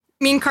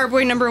Me and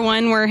Carboy number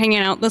 1 were hanging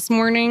out this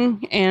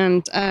morning,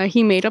 and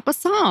he made up a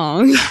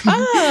song.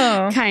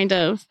 Oh. Kind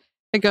of.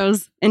 It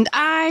goes, and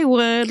I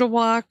would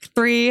walk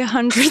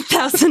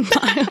 300,000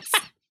 miles.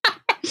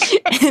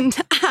 And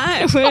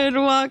I would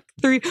walk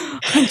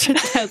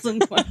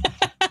 300,000 miles.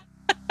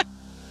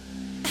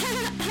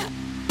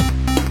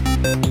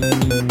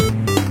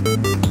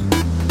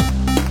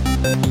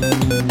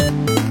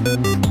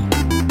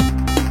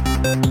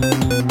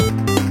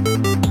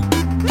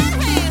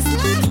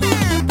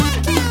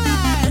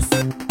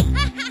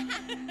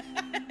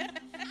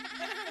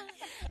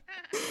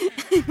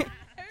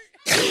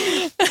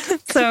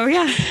 So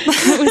yeah,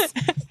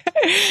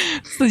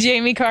 It's the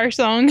Jamie Carr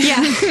song.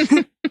 Yeah.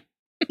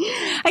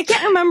 I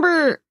can't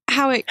remember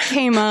how it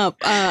came up.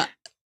 Oh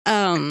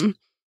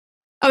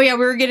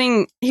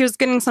yeah, he was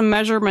getting some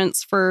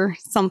measurements for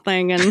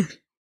something, and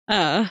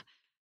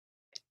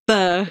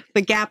the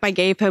gap I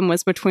gave him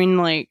was between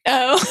like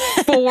 4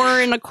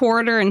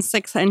 1/4 and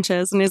 6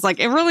 inches, and he's like,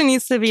 it really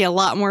needs to be a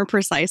lot more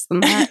precise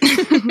than that.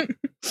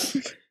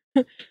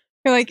 You're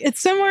like,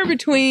 it's somewhere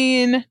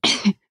between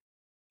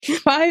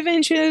 5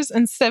 inches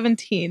and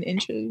 17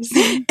 inches.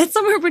 It's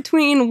somewhere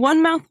between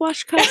 1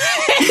 mouthwash cup.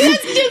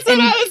 That's just what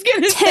I was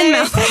gonna 10 say.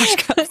 mouthwash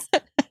cups.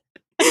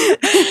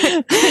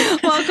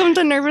 Welcome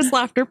to Nervous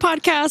Laughter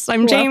Podcast.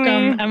 I'm Jamie.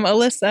 Welcome. I'm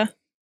Alyssa.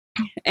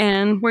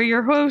 And we're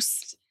your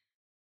hosts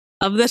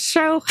of this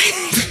show.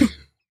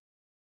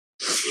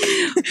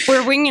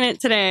 We're winging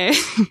it today.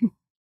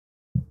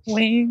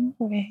 Wing.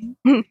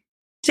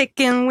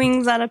 Chicken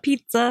wings at a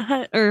Pizza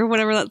Hut, or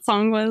whatever that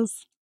song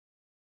was.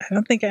 I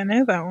don't think I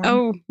know that one.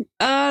 Oh,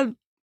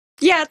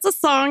 yeah, it's a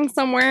song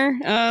somewhere.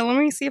 Let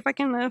me see if I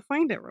can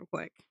find it real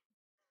quick.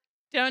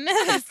 Don't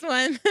know this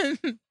one.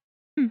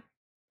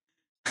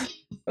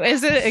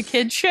 Is it a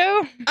kid's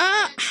show?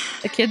 A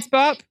kid's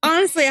bop?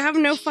 Honestly, I have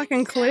no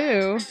fucking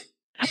clue.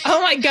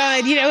 Oh my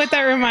god, you know what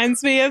that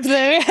reminds me of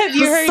though? Have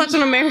you heard such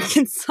an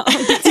American song?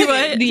 Do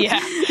what? Yeah.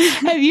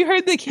 Have you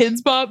heard the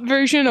Kids Bop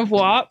version of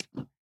WAP?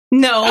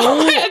 No.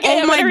 Oh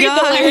my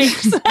god.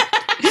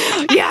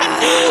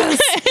 Yes.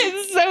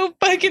 It's so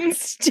fucking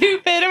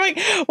stupid. I'm like,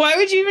 why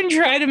would you even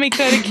try to make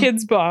that a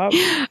Kids Bop?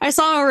 I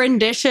saw a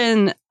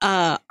rendition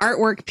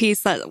artwork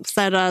piece that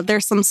said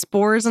there's some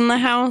spores in the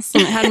house,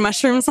 and it had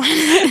mushrooms on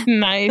it.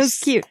 Nice. It was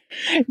cute.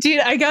 Dude,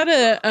 I got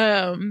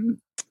a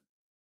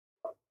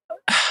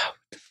what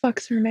the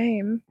fuck's her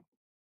name?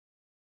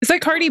 Is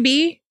that Cardi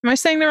B? Am I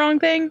saying the wrong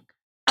thing?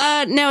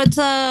 No, it's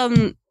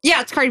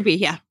yeah, it's Cardi B,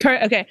 yeah.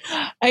 Okay.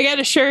 I got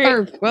a shirt.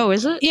 Or, whoa,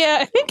 is it? Yeah,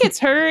 I think it's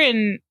her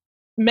and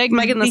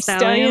Megan Thee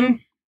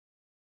Stallion.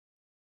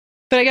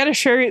 But I got a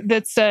shirt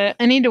that's I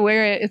need to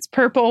wear it. It's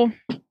purple.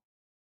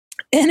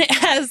 And it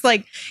has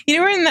like, you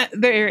know,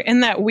 they're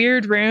in that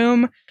weird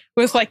room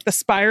with like the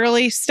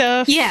spirally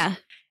stuff. Yeah.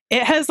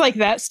 It has like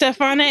that stuff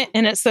on it,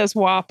 and it says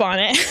WAP on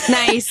it.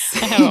 Nice.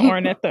 I haven't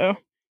worn it though.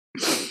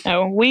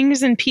 Oh,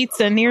 wings and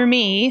pizza near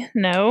me.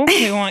 No,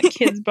 we want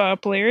Kids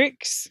Bop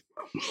lyrics.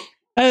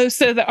 Oh,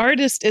 so the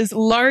artist is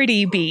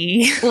Lardy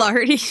B.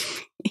 Lardy.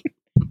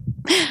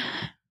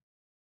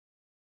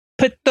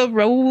 Put the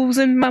rolls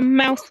in my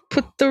mouth.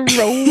 Put the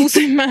rolls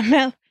in my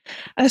mouth.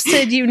 I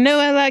said, you know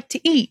I like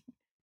to eat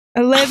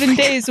 11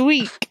 days a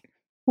week.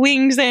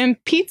 Wings and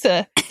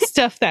pizza.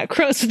 Stuff that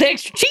crust with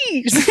extra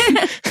cheese.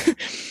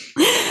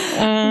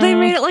 They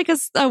made it like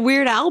a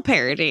Weird Al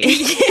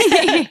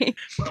parody.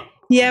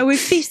 Yeah, we're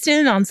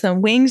feasting on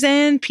some wings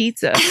and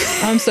pizza.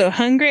 I'm so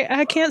hungry,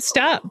 I can't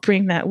stop.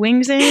 Bring that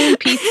wings and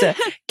pizza.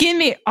 Give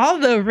me all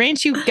the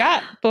ranch you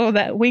got for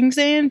that wings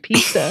and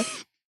pizza.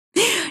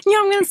 Yeah,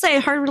 I'm going to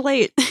say hard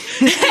relate.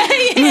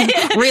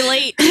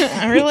 Relate.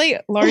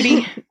 Relate,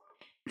 Lardy.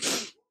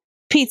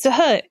 Pizza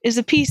Hut is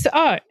a piece of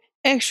art.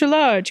 Extra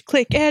large.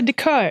 Click add to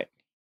cart.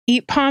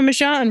 Eat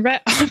Parmesan right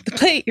off the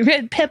plate.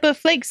 Red pepper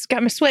flakes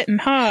got me sweating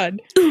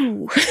hard.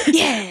 Ooh,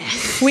 yeah.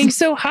 Wings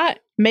so hot,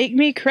 make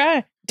me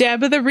cry.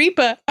 Dab of the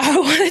Reaper, I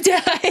want to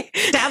die.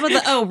 Dab of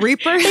the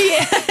Reaper?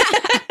 Yeah.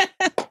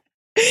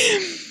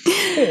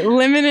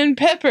 Lemon and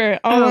pepper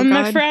all on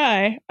God. my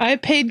fry. I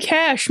paid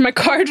cash. My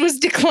card was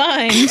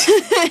declined.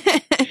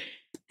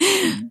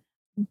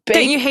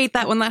 Don't you hate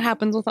that when that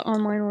happens with an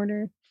online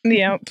order?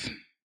 Yep.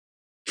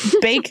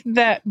 Bake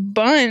that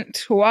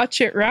bunt. Watch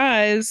it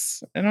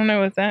rise. I don't know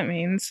what that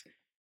means.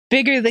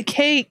 Bigger the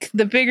cake,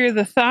 the bigger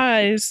the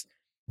thighs.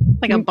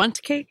 Like a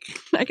bunt cake,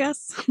 I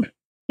guess.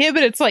 Yeah,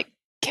 but it's like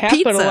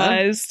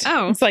capitalized. Pizza.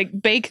 Oh. It's like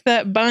bake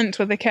that bunt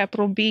with a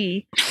capital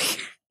B.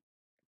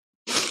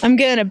 I'm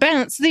gonna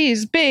bounce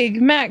these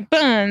Big Mac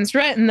buns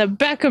right in the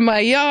back of my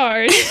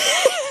yard.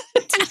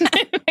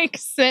 Doesn't make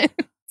sense.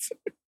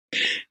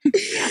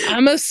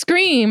 I'ma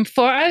scream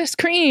for ice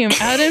cream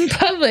out in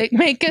public,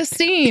 make a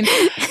scene.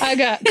 I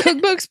got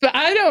cookbooks, but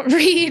I don't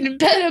read.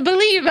 Better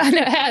believe I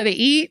know how to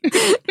eat.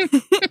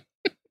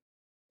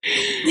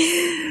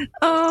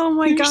 Oh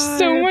my There's god.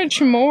 so much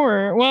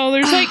more. Well,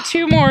 there's like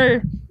 2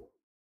 more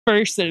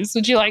verses.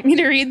 Would you like me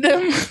to read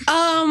them?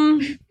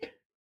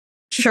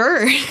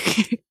 Sure.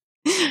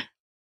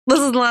 This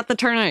is not the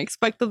turn I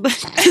expected this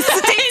to take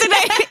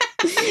today.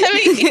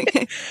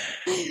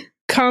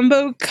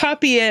 Combo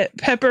copy it,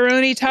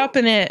 pepperoni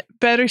topping it.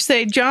 Better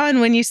say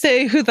John when you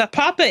say who the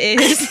papa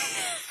is.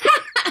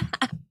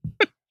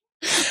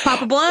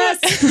 Papa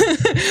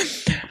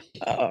bless.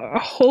 A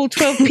whole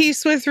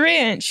 12-piece with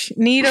ranch.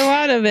 Need a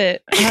lot of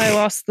it. I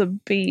lost the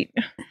beat.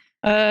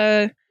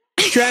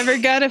 Driver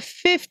got a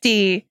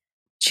 50.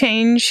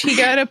 Change, he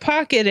gotta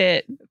pocket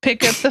it.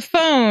 Pick up the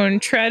phone.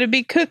 Try to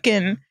be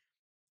cooking.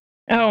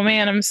 Oh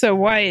man, I'm so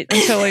white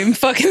until I'm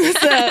fucking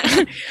this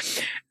up.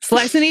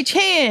 Slicing each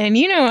hand.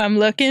 You know I'm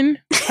looking.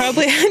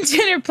 Probably had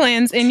dinner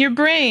plans in your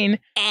brain.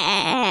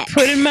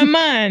 Put in my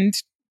mind.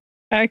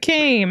 I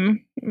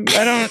came.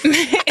 I don't...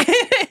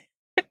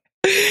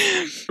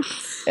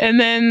 And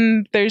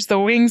then there's the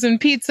wings and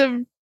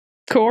pizza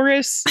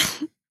chorus.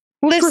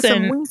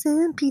 Listen. Wings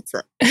and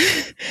pizza.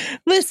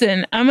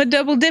 Listen, I'm a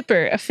double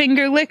dipper, a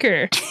finger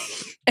licker.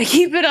 I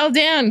keep it all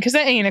down because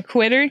I ain't a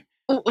quitter.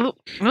 Oh,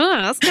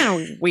 that's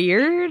kind of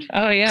weird.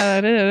 Oh,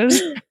 yeah, that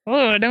is.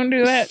 Oh, don't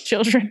do that,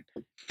 children.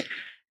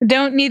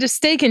 Don't need a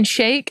steak and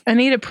shake. I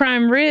need a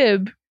prime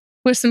rib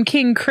with some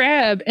king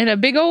crab and a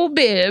big old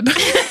bib.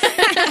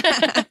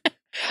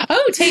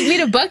 Oh, take me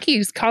to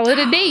Buc-ee's. Call it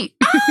a date.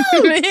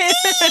 Oh.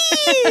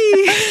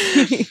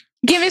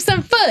 Give me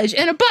some fudge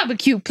and a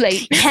barbecue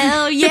plate.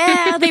 Hell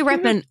yeah. They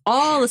repping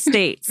all the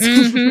states.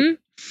 Mm-hmm.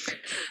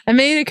 I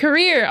made a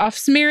career off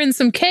smearing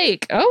some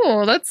cake.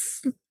 Oh,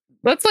 that's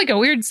like a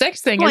weird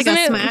sex thing, like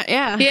isn't it?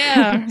 Yeah.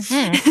 Yeah.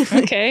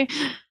 Okay.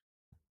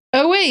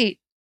 Oh, wait.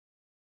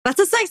 That's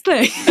a sex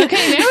thing.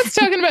 Okay, now it's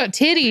talking about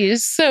titties.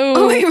 So.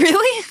 Oh, wait,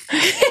 really?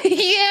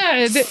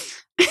 Yeah.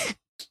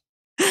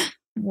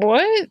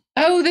 What?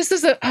 Oh, this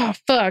is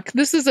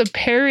This is a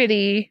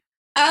parody.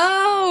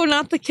 Oh,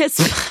 not the kiss.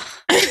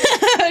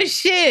 Oh,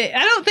 shit. I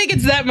don't think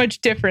it's that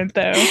much different,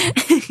 though.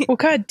 Well,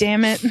 god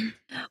damn it.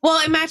 Well,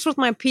 it matched with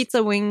my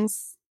Pizza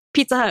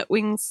Hut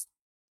wings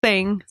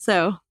thing,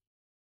 so.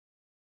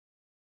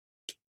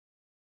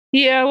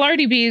 Yeah,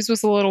 Lardy Bees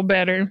was a little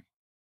better.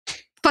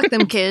 Fuck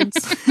them kids.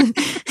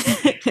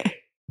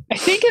 I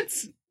think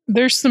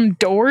there's some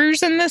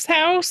doors in this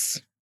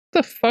house.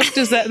 The fuck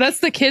does that? That's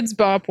the Kids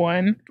Bop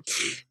one.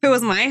 If it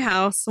was my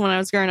house when I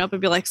was growing up, it'd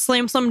be like,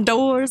 slam some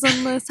doors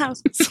in this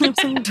house. Slam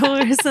some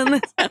doors in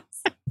this house.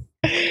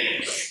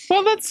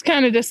 Well, that's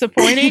kind of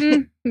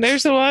disappointing.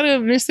 There's a lot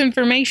of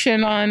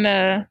misinformation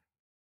on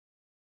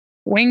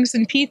wings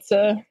and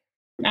pizza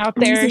out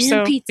there,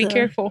 so be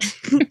careful.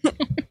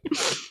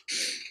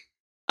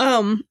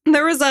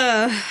 There was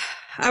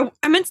I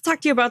meant to talk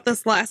to you about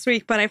this last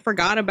week, but I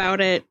forgot about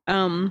it.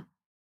 I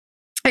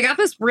got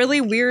this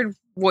really weird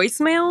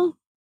voicemail.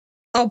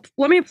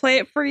 Let me play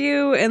it for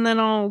you, and then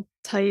I'll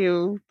tell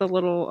you the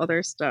little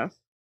other stuff.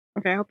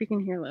 Okay, I hope you can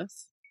hear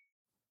this.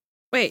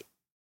 Wait,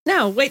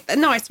 no,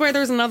 I swear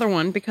there's another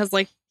one because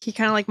like he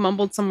kind of like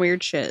mumbled some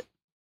weird shit.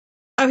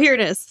 Oh, here it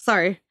is.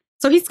 Sorry.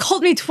 So he's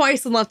called me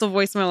twice and left a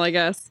voicemail, I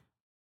guess.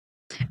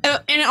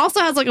 And it also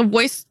has like a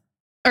voice,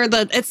 or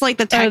it's like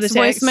the text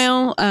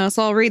voicemail.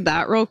 So I'll read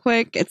that real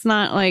quick. It's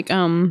not like I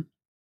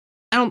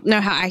don't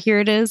know how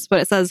accurate it is,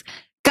 but it says,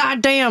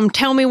 "Goddamn,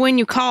 tell me when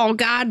you call.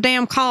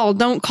 Goddamn call.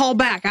 Don't call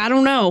back. I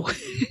don't know."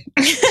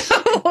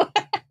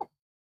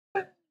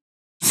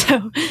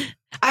 So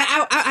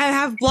I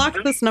have blocked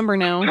this number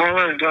now.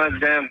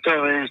 Goddamn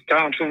Tony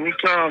Thompson. You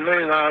called me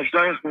last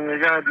night from the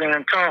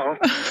goddamn call.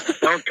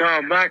 Don't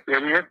call back,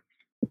 idiot.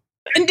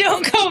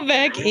 Don't call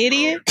back,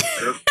 idiot.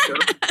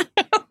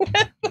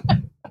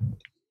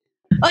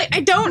 Like,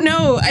 I don't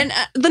know. And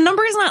the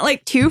number is not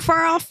like too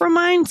far off from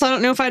mine. So I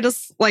don't know if I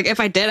just like, if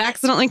I did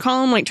accidentally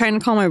call him, like trying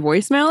to call my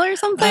voicemail or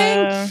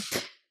something.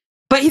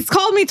 But he's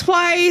called me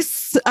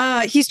twice.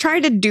 He's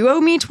tried to duo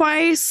me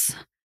twice.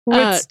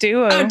 What's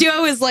Duo? Oh,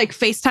 Duo is like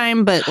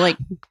FaceTime, but like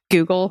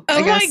Google. Oh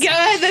my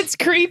god, that's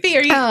creepy.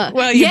 Are you?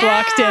 Well, you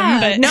blocked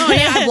him, but no,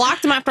 yeah, I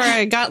blocked him after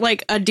I got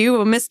like a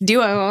Miss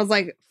Duo. I was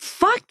like,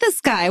 "Fuck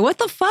this guy! What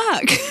the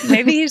fuck?"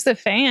 Maybe he's a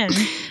fan.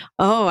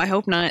 Oh, I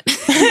hope not.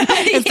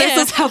 If this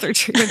is how they're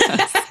treating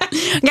us,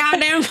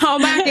 goddamn, call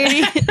back,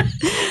 idiot.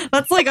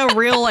 That's like a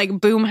real like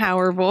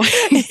Boomhauer voice.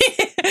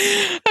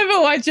 I've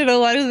been watching a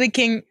lot of the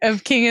King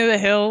of the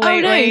Hill lately.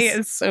 Oh, nice.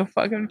 It's so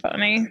fucking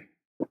funny.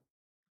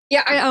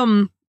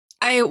 Yeah,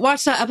 I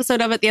watched that episode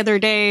of it the other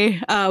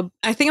day.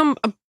 I think I'm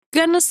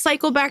gonna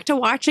cycle back to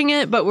watching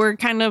it, but we're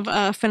kind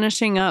of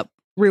finishing up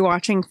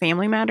rewatching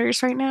Family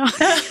Matters right now.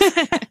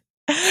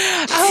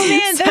 Oh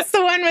man, that's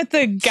the one with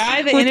the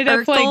guy that ended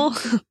up like.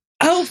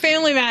 Oh,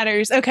 Family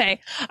Matters.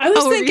 Okay, I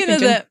was thinking of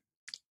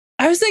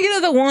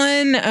the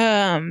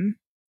one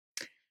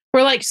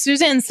where like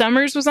Suzanne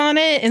Summers was on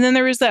it, and then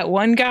there was that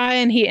one guy,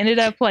 and he ended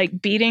up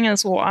like beating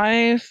his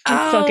wife.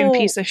 Fucking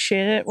piece of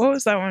shit. What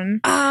was that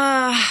one?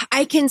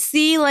 I can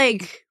see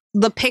like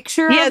the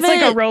picture. Yeah, of it's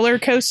like a roller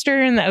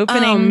coaster in the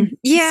opening.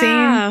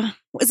 Scene.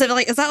 Is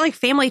that like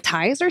Family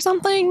Ties or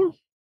something?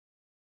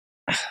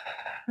 I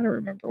don't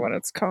remember what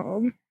it's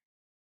called.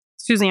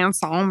 Suzanne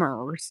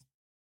Summers.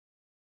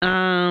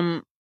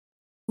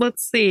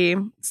 Let's see.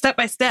 Step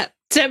by Step.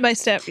 Step by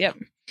Step. Yep.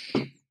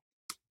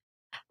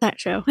 That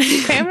show.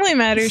 Family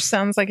Matters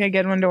sounds like a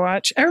good one to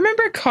watch. I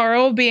remember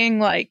Carl being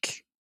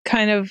like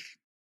kind of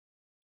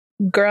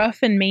gruff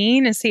and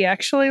mean? Is he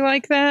actually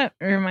like that?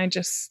 Or am I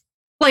just...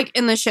 Like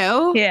in the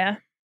show? Yeah.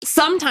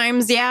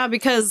 Sometimes, yeah,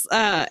 because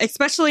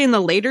especially in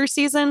the later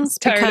seasons,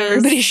 Tired of because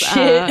everybody's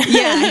shit.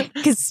 yeah,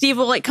 because Steve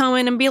will like come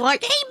in and be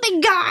like, "Hey,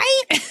 big guy,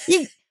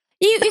 you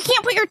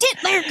can't put your tit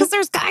there because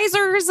there's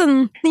geysers,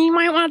 and you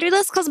might want to do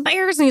this because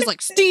bears." And he's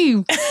like,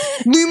 "Steve,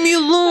 leave me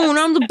alone.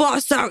 I'm the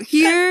boss out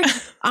here.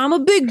 I'm a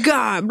big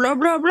guy. Blah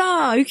blah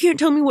blah. You can't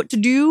tell me what to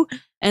do."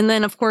 And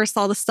then, of course,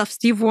 all the stuff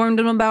Steve warned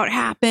him about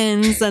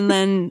happens. And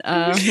then,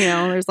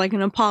 there's like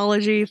an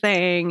apology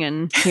thing.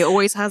 And he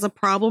always has a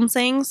problem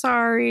saying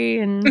sorry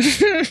and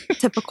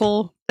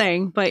typical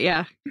thing. But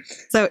yeah,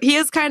 so he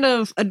is kind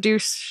of a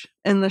douche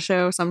in the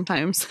show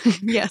sometimes.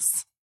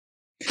 Yes.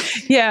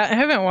 Yeah, I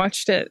haven't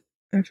watched it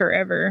in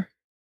forever.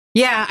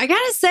 Yeah, I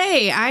gotta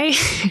say,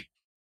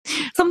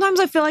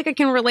 sometimes I feel like I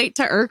can relate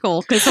to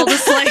Urkel because he'll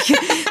just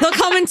he'll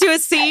come into a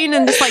scene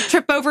and just like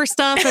trip over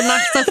stuff and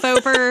knock stuff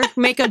over,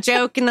 make a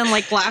joke, and then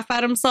like laugh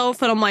at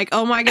himself. And I'm like,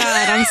 oh my God,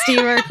 I'm Steve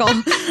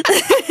Urkel.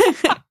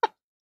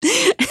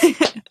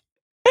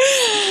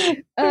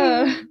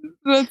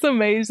 That's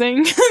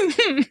amazing.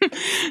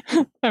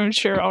 I'm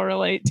sure I'll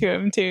relate to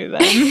him too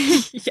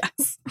then.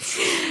 Yes.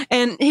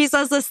 And he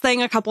says this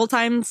thing a couple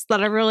times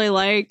that I really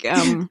like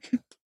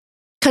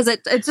because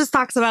it just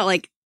talks about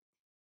like,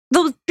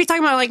 they'll be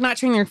talking about like not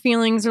showing their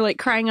feelings or like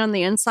crying on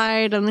the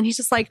inside. And then he's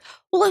just like,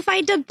 well, if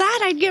I did that,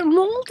 I'd get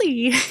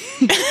moldy.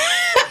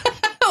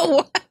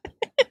 What?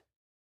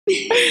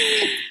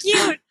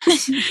 Cute.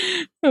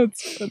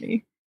 That's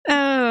funny.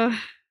 There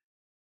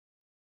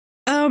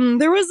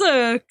was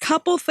a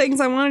couple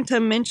things I wanted to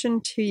mention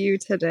to you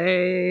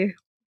today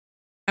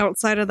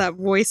outside of that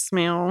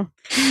voicemail.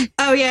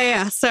 Oh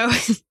yeah. So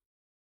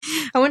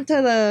I went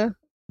to the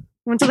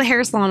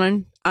hair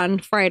salon on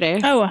Friday.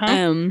 Oh,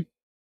 uh-huh.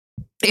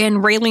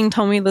 And Raylene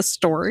told me the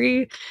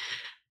story.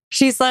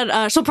 She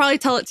said she'll probably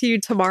tell it to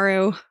you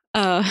tomorrow.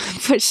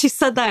 But she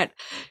said that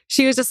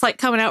she was just like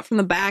coming out from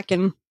the back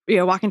and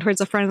walking towards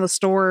the front of the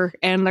store,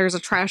 and there's a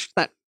trash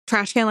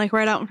can like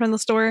right out in front of the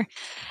store,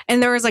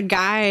 and there was a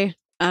guy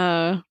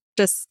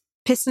just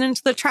pissing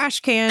into the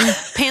trash can,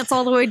 pants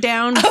all the way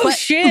down, but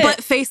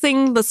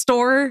facing the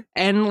store,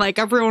 and like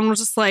everyone was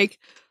just like,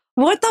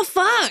 "What the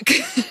fuck?"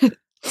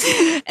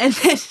 And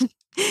then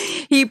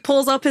he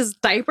pulls up his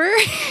diaper.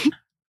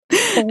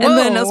 And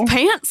then his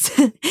pants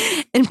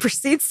and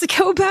proceeds to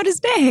go about his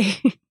day.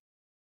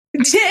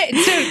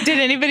 Did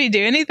anybody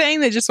do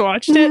anything? They just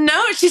watched it?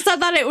 No, she said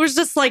that it was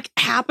just like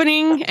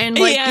happening, and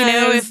like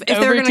if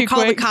they were going to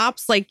call the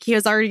cops, like he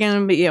was already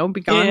going to be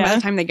gone by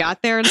the time they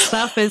got there and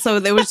stuff. And so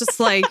it was just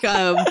like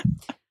a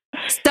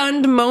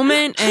stunned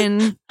moment,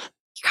 and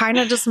kind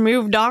of just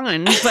moved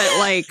on. But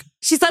like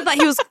she said that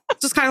he was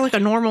just kind of like a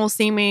normal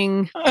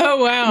seeming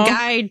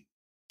guy.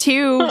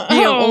 Too,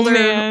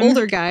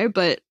 older guy,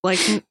 but like,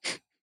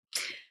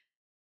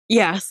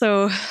 yeah.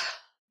 So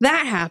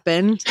that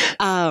happened.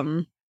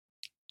 I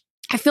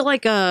feel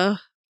like I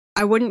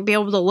wouldn't be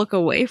able to look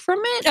away from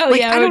it. Oh, like,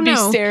 yeah, I would be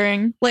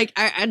staring. Like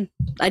I'd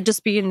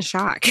just be in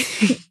shock.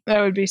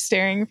 I would be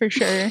staring for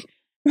sure.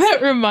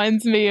 That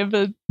reminds me of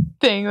a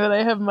thing that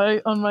I have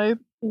on my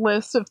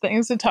list of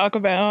things to talk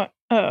about.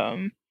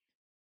 One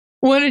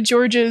of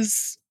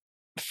George's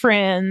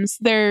friends,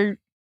 they're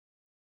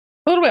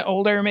a little bit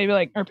older, maybe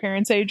like our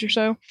parents' age or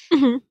so.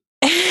 Mm-hmm.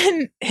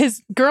 And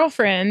his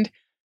girlfriend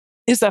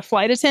is a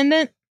flight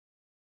attendant.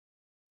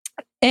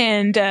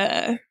 And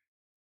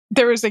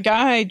there was a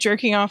guy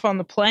jerking off on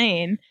the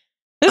plane.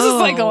 This is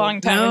like a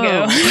long time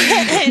ago.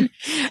 And,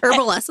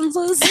 Herbal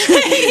essences?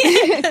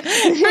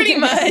 Pretty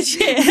much.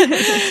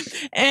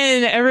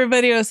 And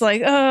everybody was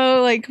like,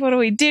 oh, like, what do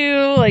we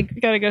do? Like,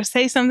 we gotta go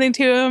say something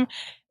to him.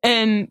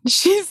 And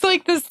she's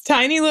like this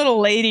tiny little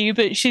lady,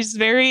 but she's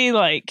very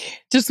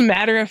like just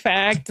matter of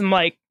fact and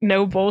like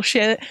no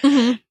bullshit.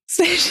 Mm-hmm.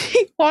 So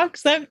she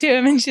walks up to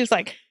him and she's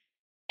like,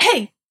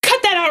 hey,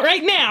 cut that out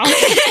right now.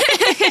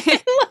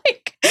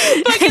 Like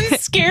fucking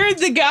scared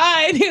the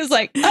guy. And he was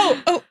like,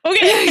 oh,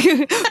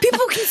 okay.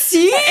 People can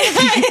see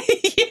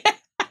it. Yeah.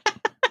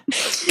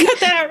 Cut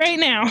that out right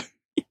now.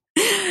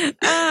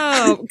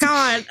 Oh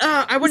God!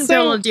 I wouldn't be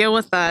able to deal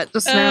with that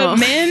just now.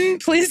 Men,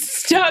 please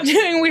stop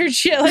doing weird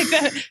shit like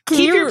that.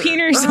 Keep your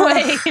penis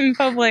away in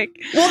public.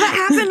 Well, that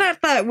happened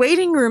at that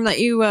waiting room that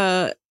you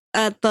at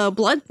the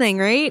blood thing,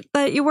 right?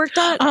 That you worked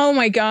at. Oh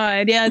my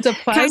God! Yeah, it's a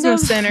plasma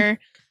center.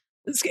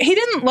 He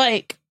didn't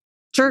like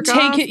jerk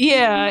off.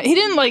 Yeah, he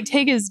didn't like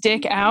take his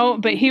dick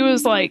out, but he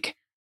was like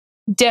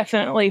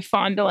definitely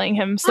fondling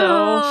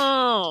himself.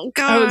 Oh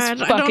God, I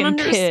was fucking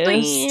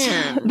pissed.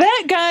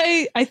 That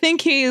guy, I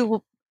think he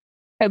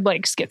had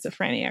like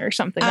schizophrenia or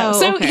something.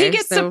 So he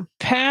gets a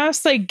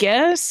pass, I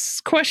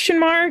guess? Question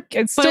mark.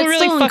 It still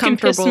really fucking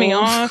pissed me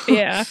off.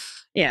 Yeah.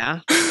 Yeah.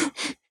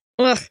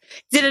 Ugh.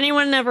 Did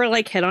anyone ever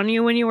like hit on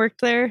you when you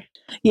worked there?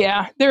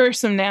 Yeah, there were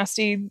some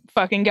nasty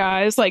fucking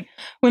guys. Like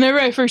whenever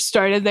I first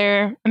started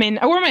there, I mean,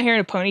 I wore my hair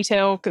in a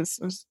ponytail because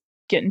I was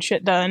getting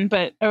shit done,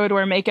 but I would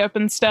wear makeup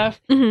and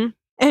stuff. Mm-hmm.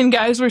 And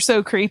guys were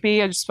so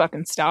creepy, I just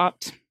fucking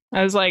stopped.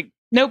 I was like,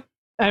 nope,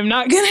 I'm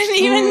not gonna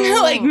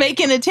even like make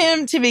an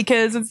attempt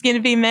because it's gonna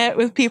be met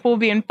with people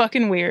being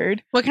fucking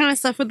weird. What kind of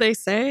stuff would they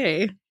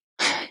say?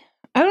 I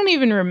don't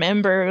even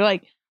remember.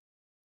 Like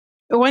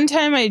one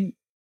time I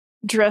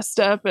dressed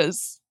up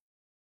as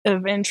a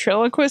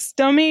ventriloquist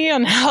dummy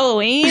on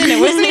Halloween.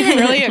 It wasn't even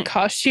really a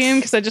costume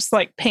because I just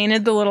like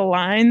painted the little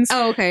lines.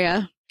 Oh, okay,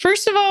 yeah.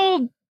 First of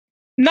all,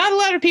 not a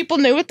lot of people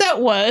knew what that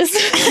was.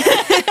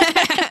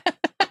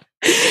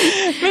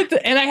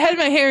 And I had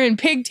my hair in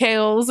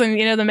pigtails and,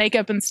 you know, the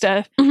makeup and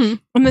stuff. Mm-hmm.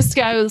 And this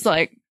guy was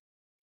like,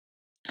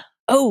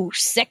 "Oh,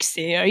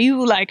 sexy. Are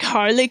you like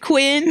Harley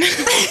Quinn?"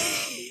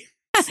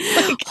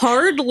 Like,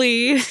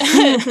 hardly.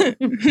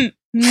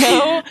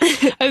 No.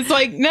 I was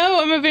like,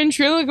 "No, I'm a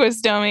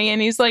ventriloquist dummy."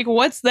 And he's like,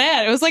 "What's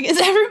that?" I was like, "Is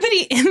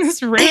everybody in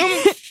this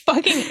room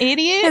fucking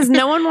idiot? Has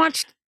no one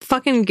watched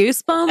fucking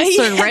Goosebumps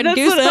or Red that's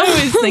Goosebumps?" what I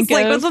always think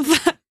like, of. what the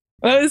fuck?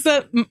 What was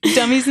that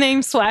dummy's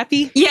name?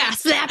 Slappy? Yeah,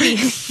 Slappy.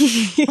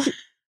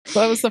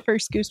 That was the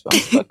first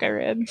Goosebumps book I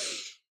read.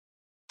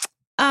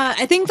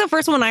 I think the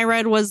first one I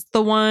read was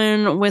the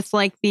one with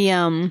like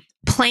the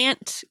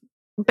plant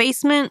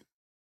basement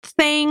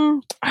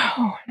thing.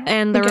 Oh,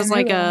 and there was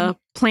like a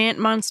plant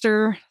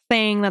monster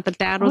thing that the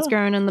dad was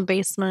growing in the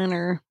basement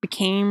or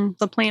became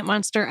the plant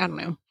monster. I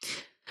don't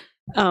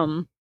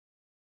know.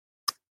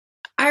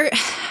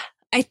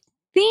 I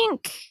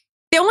think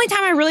the only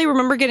time I really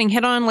remember getting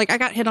hit on, like I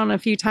got hit on a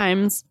few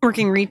times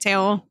working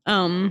retail.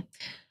 But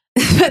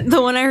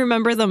the one I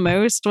remember the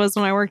most was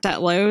when I worked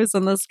at Lowe's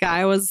and this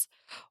guy was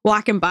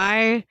walking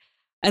by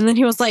and then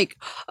he was like,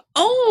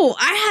 "Oh,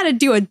 I had to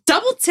do a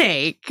double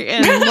take."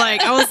 And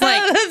like, I was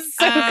like, "That's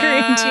so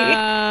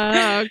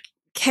cringy."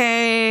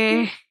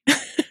 Okay,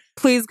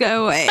 please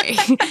go away.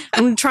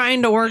 I'm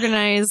trying to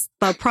organize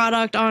the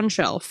product on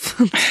shelf.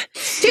 Dude,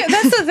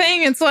 that's the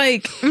thing. It's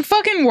like, I'm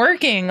fucking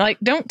working. Like,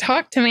 don't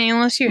talk to me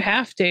unless you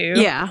have to.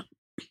 Yeah.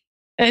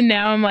 And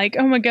now I'm like,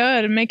 oh my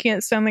God, I'm making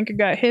it sound like I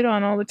got hit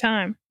on all the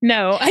time.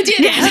 No, I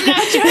didn't. I'm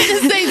not trying to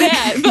say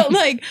that. But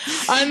like,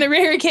 on the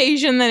rare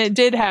occasion that it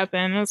did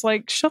happen, I was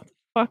like, shut the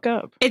fuck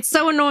up. It's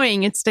so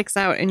annoying. It sticks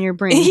out in your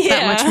brain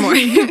that much more.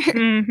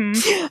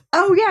 Mm-hmm.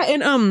 Oh, yeah.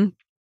 And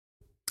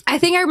I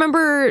think I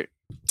remember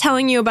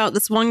telling you about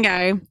this one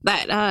guy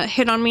that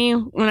hit on me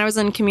when I was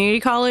in community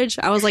college.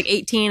 I was like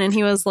 18 and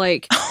he was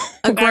like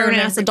a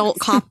grown-ass adult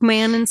cop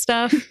man and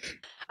stuff.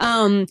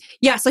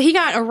 Yeah, so he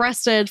got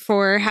arrested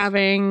for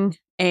having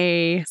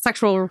a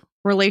sexual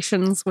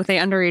relations with a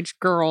underage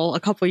girl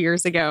a couple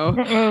years ago.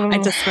 I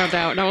just found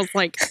out and I was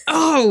like,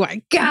 oh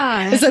my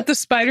God. Is that the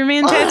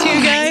Spider-Man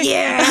tattoo guy?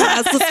 Yeah,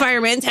 that's the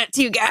Spider-Man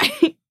tattoo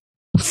guy.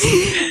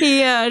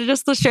 Yeah,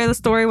 just to share the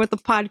story with the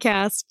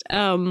podcast.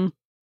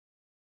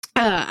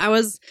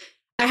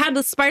 I had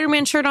the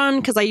Spider-Man shirt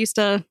on because I used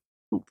to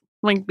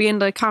like be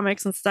into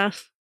comics and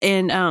stuff.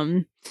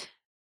 And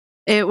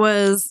it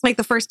was like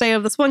the first day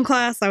of this one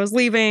class. I was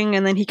leaving,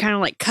 and then he kind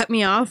of like cut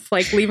me off,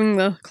 like leaving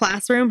the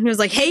classroom. He was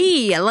like,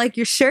 "Hey, I like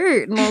your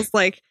shirt," and I was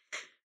like,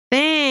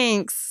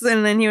 "Thanks."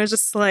 And then he was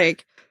just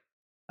like,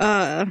 you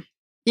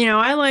know,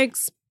 "I like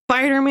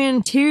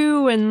Spider-Man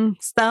 2 and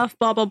stuff,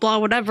 blah blah blah,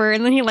 whatever."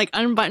 And then he like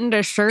unbuttoned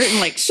his shirt and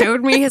like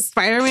showed me his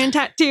Spider-Man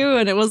tattoo,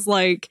 and it was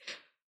like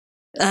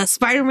a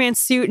Spider-Man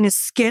suit and his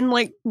skin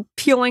like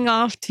peeling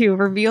off to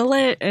reveal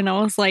it, and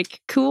I was like,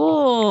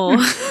 "Cool."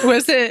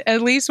 Was it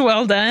at least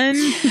well done?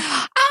 Yeah,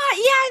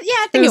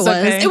 I think it was.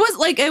 Okay. It was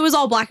like it was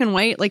all black and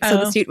white, like so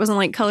the suit wasn't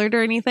like colored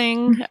or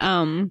anything.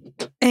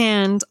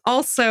 And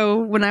also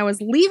when I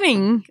was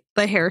leaving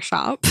the hair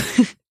shop,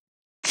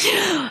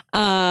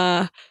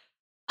 oh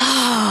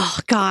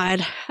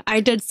God, I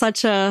did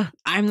such a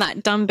I'm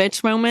that dumb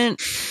bitch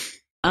moment.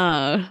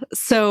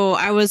 So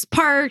I was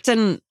parked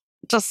and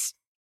just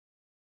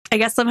I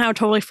guess somehow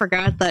totally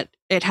forgot that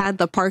it had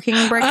the parking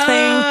brake thing.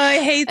 I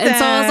hate that. And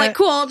so I was like,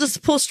 cool, I'll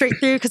just pull straight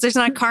through because there's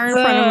not a car in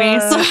front of me.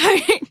 So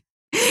I,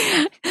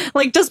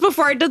 like just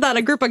before I did that,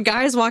 a group of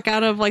guys walk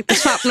out of like the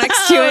shop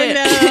next to it.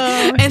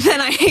 No. And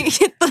then I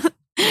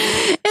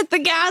hit the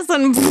gas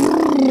and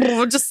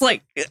just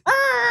like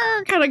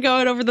kind of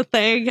going over the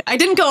thing. I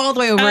didn't go all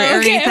the way over it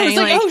or anything. I was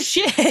like, oh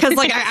shit. Because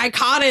like I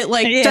caught it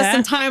like just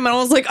in time and I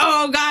was like,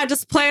 oh God,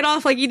 just play it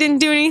off like you didn't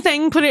do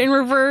anything, put it in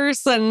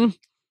reverse and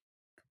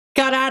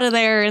got out of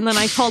there. And then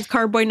I called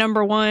Carboy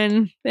number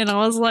 1 and I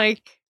was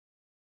like,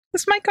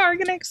 is my car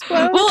gonna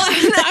explode? Well,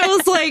 I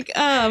was like,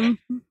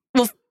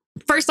 well,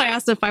 first I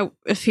asked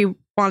if he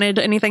wanted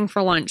anything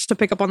for lunch to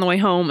pick up on the way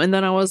home. And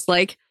then I was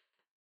like,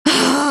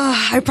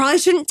 I probably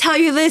shouldn't tell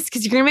you this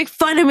because you're gonna make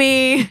fun of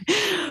me.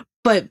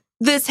 But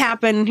this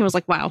happened. He was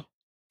like, wow.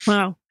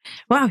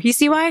 You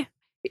see why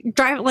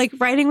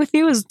riding with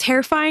you is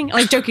terrifying?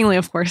 Like jokingly,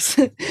 of course.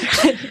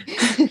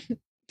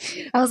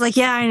 I was like,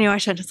 yeah, I knew I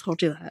should have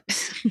told you that.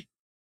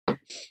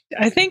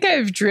 I think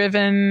I've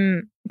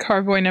driven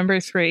Carboy number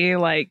 3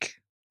 like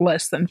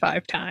less than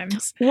 5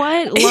 times.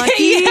 What?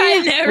 Lucky? Yeah,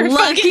 I never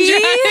Lucky?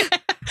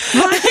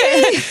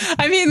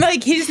 I mean,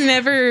 like he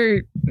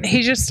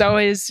just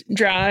always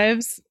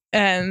drives.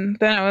 And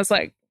then I was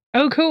like,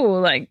 oh,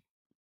 cool. Like,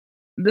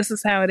 this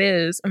is how it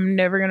is. I'm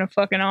never going to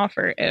fucking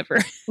offer ever.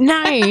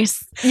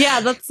 Nice.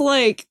 Yeah, that's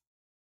like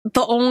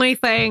the only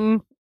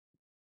thing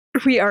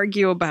we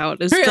argue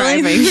about is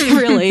driving.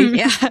 Really.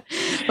 Yeah.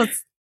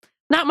 That's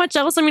not much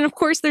else. I mean, of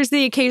course, there's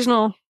the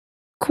occasional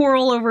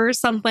quarrel over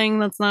something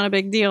that's not a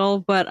big deal,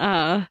 but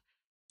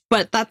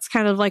that's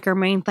kind of like our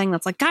main thing.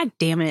 That's like, God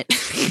damn it.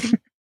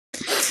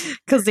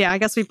 Because I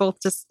guess we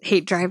both just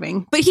hate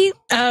driving. But he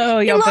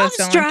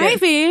loves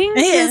driving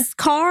his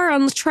car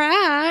on the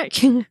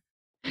track.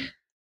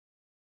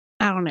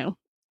 I don't know.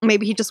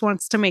 Maybe he just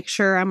wants to make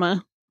sure I'm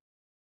a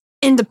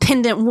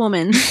independent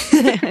woman.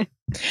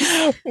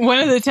 One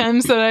of the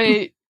times that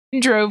I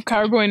drove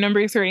Carboy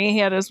number 3, he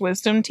had his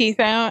wisdom teeth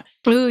out.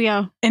 Ooh,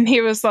 yeah. And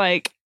he was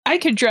like, I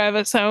could drive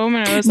us home.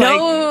 And I was like,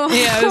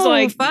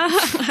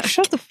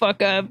 shut the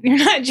fuck up. You're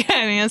not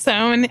driving us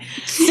home. And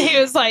he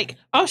was like,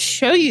 I'll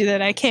show you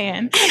that I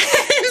can. So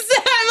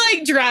I'm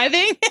like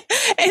driving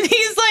and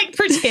he's like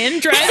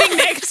pretend driving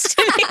next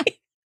to me.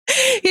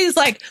 He's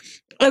like,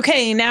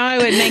 okay, now I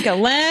would make a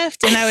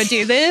left and I would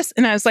do this.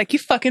 And I was like, you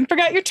fucking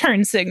forgot your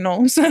turn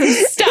signal. So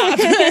stop.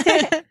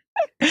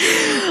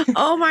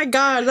 Oh my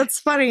God. That's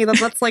funny.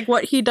 That's like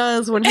what he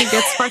does when he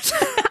gets fucked.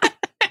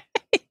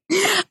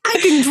 I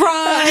can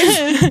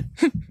drive.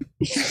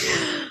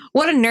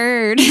 What a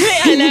nerd.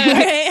 I know,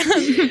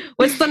 right?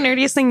 What's the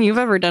nerdiest thing you've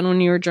ever done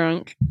when you were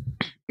drunk?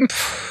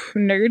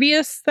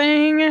 Nerdiest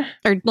thing?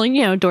 Or, like,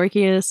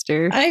 dorkiest?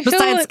 Or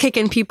besides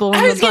kicking people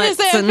in the butts. I was going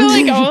to say, I feel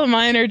like all of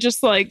mine are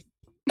just, like,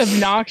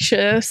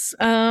 obnoxious.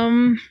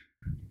 I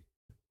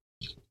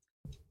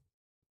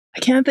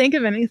can't think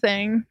of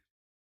anything.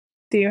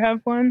 Do you have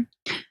one?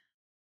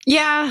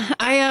 Yeah,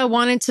 I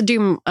wanted to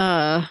do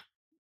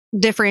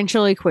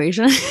differential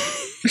equation. She's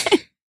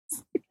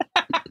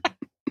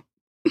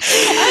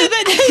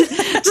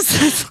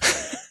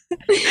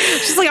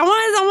like, I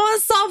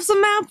want to solve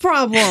some math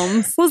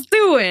problems. Let's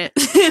do it.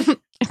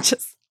 I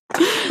just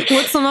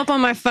looked them up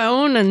on my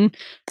phone and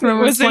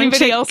was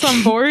anybody else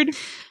on board?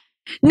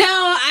 No,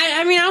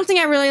 I mean, I don't think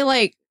I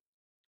really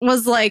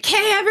was like,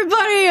 hey,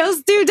 everybody,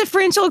 let's do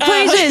differential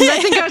equations. I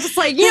think I was just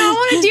like, I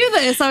want to do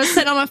this. I was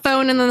sitting on my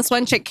phone and then this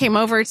one chick came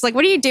over. She's like,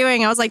 what are you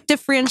doing? I was like,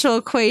 differential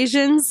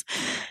equations.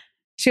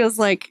 She was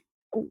like,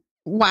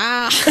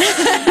 wow,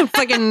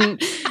 fucking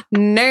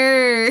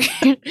nerd.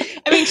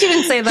 I mean, she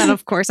didn't say that,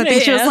 of course. I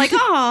think she was like,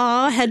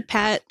 aw, head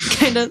pat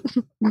kind of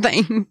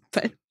thing.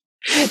 But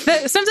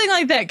something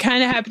like that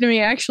kind of happened to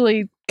me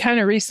actually kind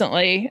of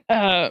recently.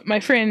 My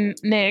friend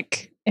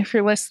Nick, if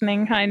you're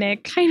listening, hi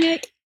Nick. Hi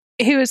Nick.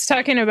 He was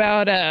talking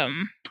about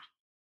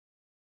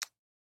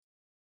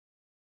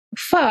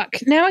fuck.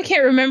 Now I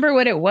can't remember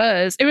what it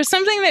was. It was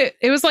something that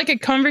it was like a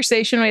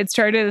conversation we had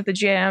started at the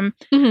gym.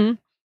 Mm-hmm.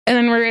 And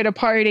then we were at a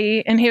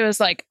party and he was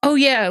like, oh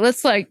yeah,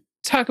 let's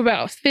talk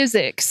about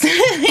physics.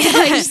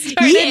 Started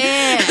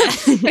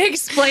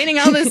explaining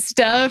all this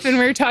stuff. And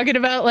we were talking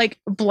about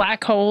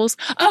black holes.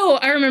 Oh,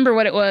 I remember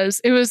what it was.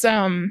 It was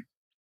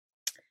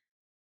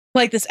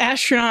this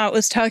astronaut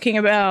was talking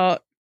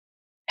about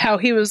how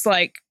he was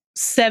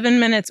 7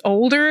 minutes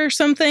older or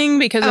something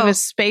because of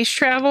his space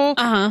travel.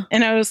 Uh-huh.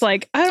 And I was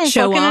like, I don't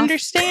fucking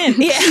understand.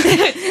 Yeah. So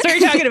we were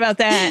talking about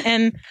that.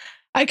 And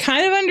I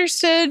kind of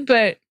understood,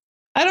 but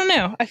I don't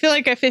know. I feel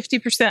like I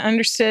 50%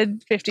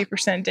 understood,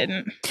 50%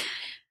 didn't.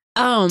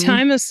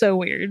 Time is so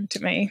weird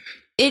to me.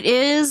 It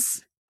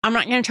is. I'm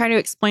not going to try to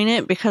explain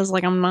it because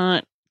I'm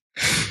not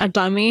a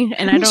dummy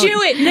and I don't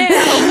do it now.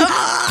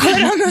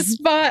 Put on the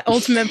spot.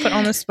 Ultimate put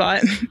on the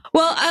spot.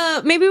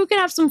 Well, maybe we could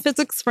have some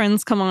physics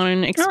friends come on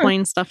and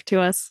explain stuff to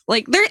us.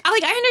 I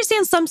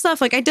understand some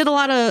stuff. I did a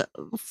lot of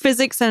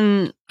physics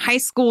in high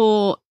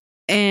school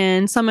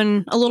and some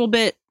in a little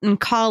bit in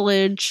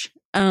college.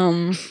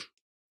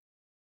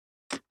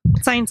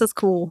 Science is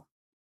cool.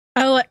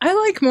 I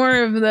like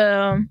more of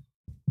the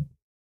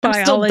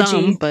biology, I'm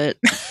still dumb, but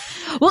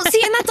well,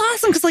 see, and that's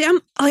awesome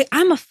because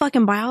I'm a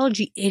fucking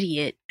biology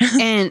idiot,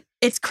 and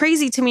it's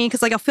crazy to me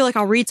because I feel like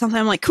I'll read something,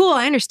 I'm like, cool,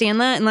 I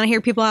understand that, and then I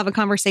hear people have a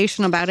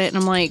conversation about it, and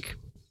I'm like,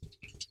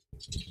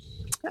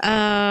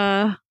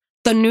 the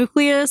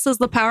nucleus is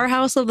the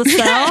powerhouse of the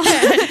cell.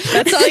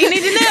 That's all you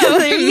need to know.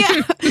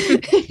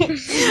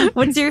 Yeah.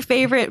 What's your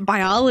favorite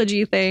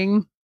biology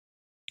thing?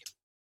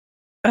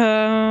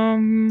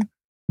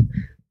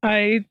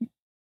 I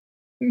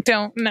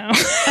don't know.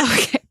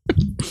 Okay.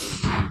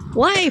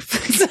 Life.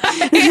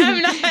 Sorry,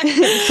 I'm not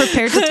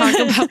prepared to talk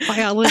about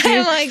biology.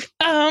 I'm like,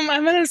 I'm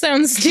gonna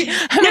sound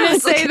I'm gonna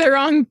say the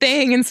wrong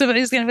thing, and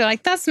somebody's gonna be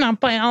like, "That's not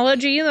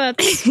biology.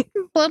 That's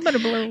blah blah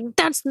blah.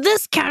 That's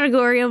this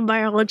category of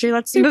biology.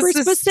 That's super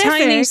specific,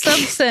 tiny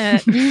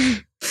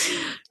subset."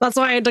 That's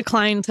why I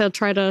declined to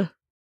try to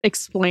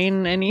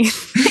explain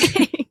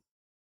anything.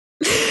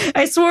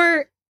 I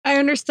swore I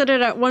understood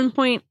it at one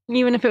point,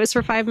 even if it was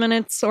for 5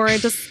 minutes, or I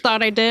just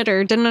thought I did,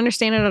 or didn't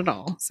understand it at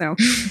all. So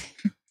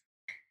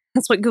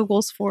that's what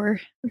Google's for.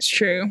 It's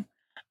true.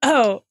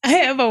 Oh, I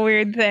have a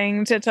weird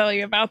thing to tell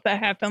you about that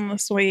happened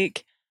this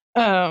week.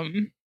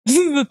 This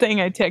is the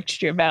thing I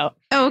texted you about.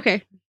 Oh,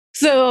 okay.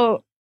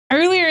 So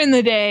earlier in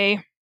the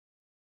day,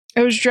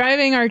 I was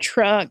driving our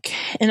truck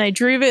and I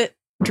drove it.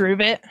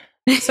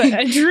 So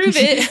I drove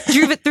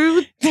it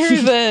through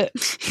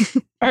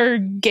our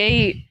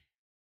gate.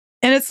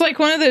 And it's like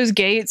one of those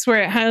gates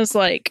where it has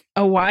like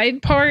a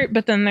wide part,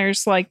 but then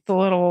there's like the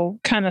little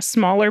kind of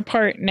smaller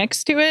part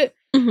next to it.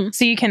 Mm-hmm.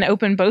 So you can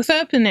open both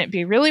up and it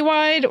be really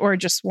wide, or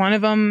just one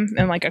of them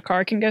and like a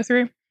car can go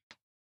through.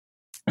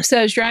 So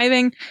I was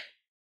driving,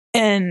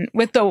 and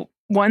with the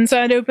one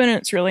side open,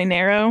 it's really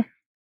narrow.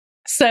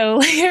 So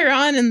later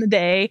on in the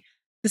day,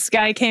 this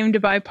guy came to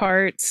buy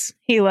parts.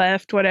 He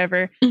left,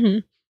 whatever. Mm-hmm.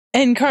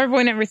 And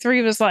Carboy number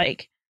 3 was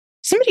like,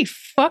 somebody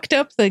fucked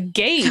up the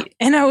gate.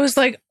 And I was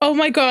like, oh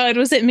my God,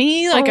 was it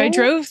me? Like, I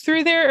drove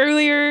through there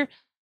earlier.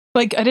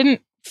 Like, I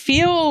didn't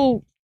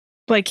feel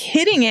like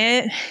hitting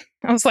it.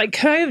 I was like,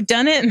 could I have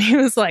done it? And he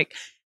was like,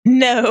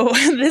 no,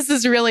 this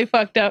is really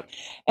fucked up.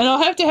 And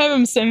I'll have to have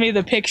him send me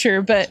the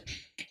picture, but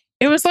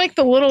it was like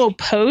the little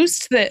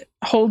post that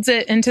holds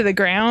it into the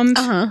ground.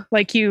 Uh-huh.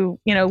 Like you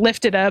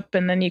lift it up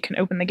and then you can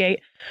open the gate.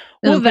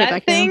 Well,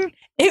 that thing,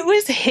 it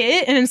was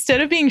hit, and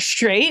instead of being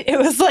straight, it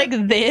was like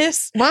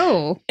this.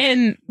 Whoa.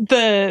 And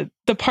the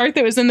part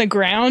that was in the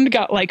ground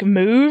got like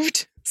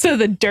moved. So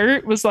the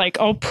dirt was like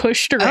all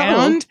pushed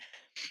around.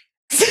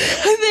 So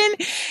then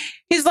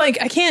he's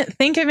like, I can't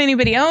think of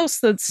anybody else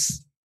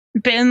that's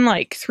been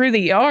like through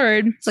the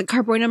yard. It's like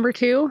Carboy number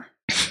 2?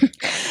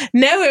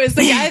 No, it was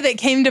the guy that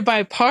came to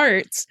buy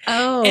parts.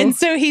 Oh. And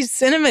so he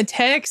sent him a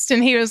text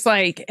and he was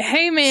like,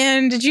 hey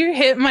man, did you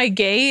hit my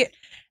gate?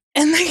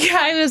 And the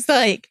guy was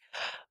like,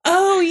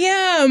 oh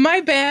yeah,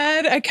 my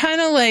bad. I kind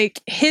of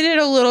like hit it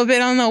a little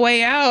bit on the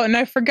way out and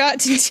I forgot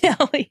to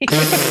tell you.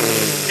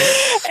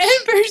 And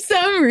for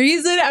some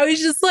reason, I was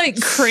just like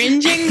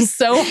cringing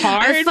so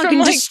hard. I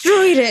fucking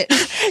destroyed it.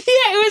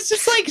 Yeah, it was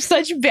just like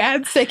such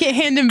bad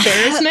secondhand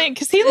embarrassment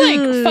because he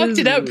like fucked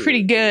it up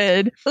pretty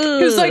good.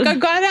 He was like, I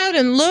got out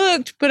and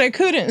looked, but I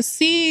couldn't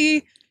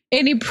see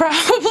any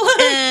problem.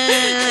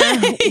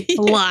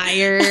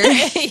 Liar.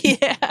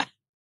 Yeah.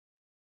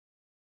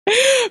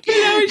 But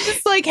I was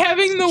just like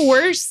having the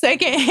worst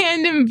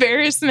secondhand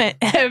embarrassment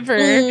ever.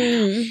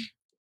 And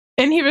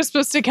he was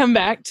supposed to come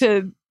back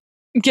to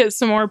get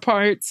some more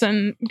parts,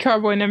 and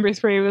Carboy number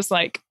 3 was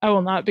like, I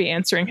will not be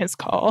answering his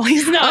call.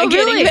 He's not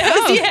getting those.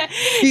 Oh. Yeah.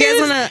 You guys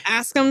want to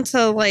ask him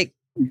to like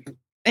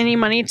any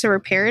money to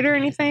repair it or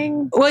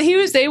anything? Well, he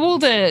was able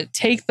to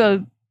take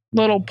the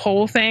little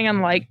pole thing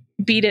and like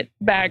beat it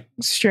back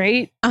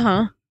straight.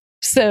 Uh-huh.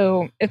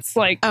 So it's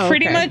like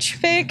pretty much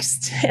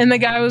fixed. And the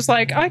guy was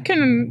like, I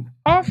can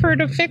offer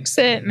to fix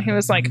it. And he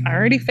was like, I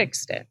already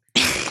fixed it.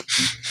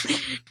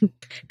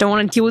 Don't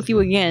want to deal with you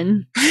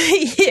again.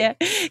 Yeah.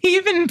 He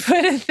even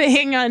put a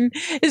thing on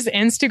his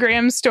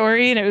Instagram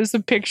story, and it was a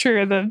picture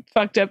of the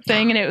fucked up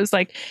thing, and it was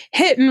like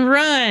hit and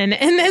run.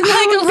 And then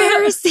like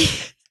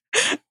embarrassing.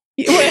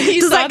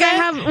 Does that guy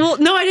have? Well,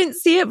 no, I didn't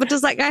see it. But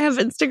does that guy have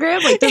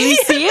Instagram? Like, does he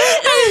see it?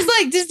 I was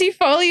like, does he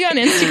follow you on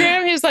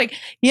Instagram? He was like,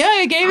 yeah,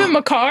 I gave him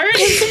a card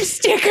and some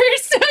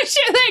stickers. So I'm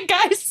sure that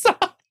guy saw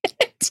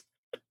it.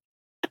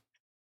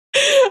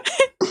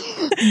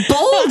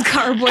 Bold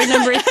Carboy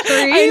number 3.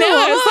 I know.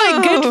 I was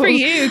like, good for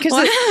you,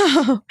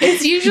 because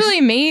it's usually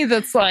me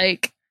that's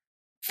like,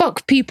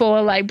 fuck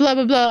people, like blah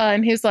blah blah,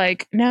 and he's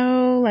like,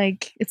 no,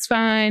 like it's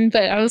fine.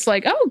 But I was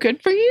like, oh,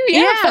 good for you.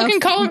 Yeah, fucking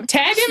call him,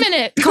 tag him in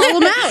it, call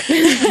him out.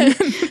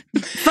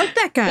 Fuck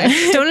that guy.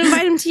 Don't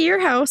invite him to your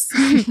house.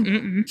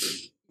 I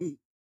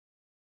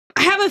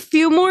have a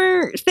few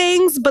more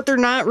things, but they're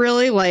not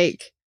really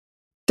like,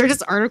 they're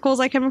just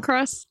articles I came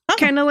across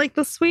kind of like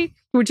this week.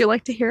 Would you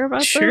like to hear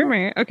about them?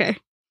 Or? Okay.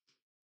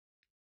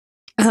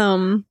 Let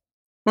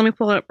me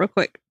pull it up real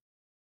quick.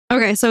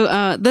 Okay,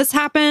 so this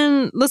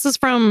happened. This is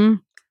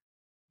from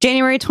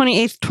January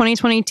 28th,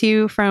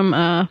 2022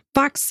 from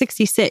Fox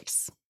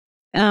 66.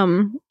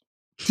 An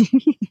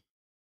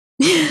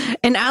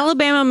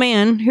Alabama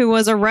man who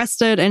was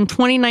arrested in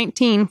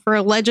 2019 for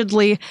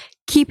allegedly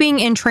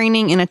keeping and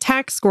training an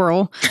attack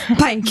squirrel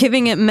by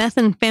giving it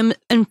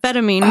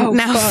methamphetamine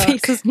now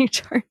faces new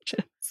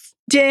charges.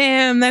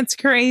 Damn, that's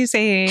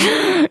crazy.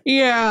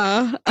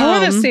 Yeah. I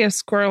want to see a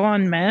squirrel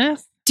on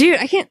meth. Dude,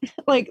 I can't,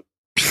 like...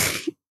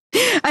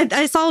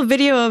 I saw a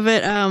video of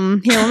it.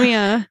 Here, let me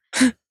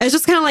it's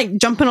just kind of like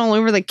jumping all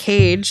over the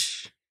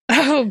cage.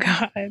 Oh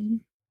god.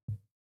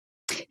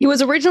 He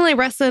was originally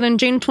arrested in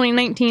June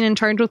 2019 and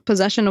charged with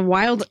possession of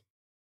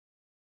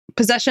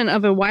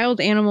a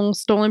wild animal,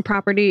 stolen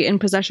property, and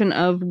possession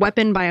of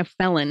weapon by a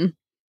felon.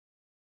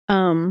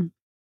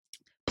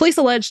 Police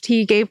alleged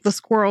he gave the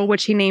squirrel,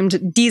 which he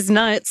named D's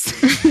Nuts,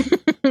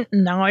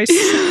 nice,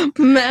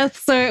 meth,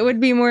 so it would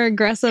be more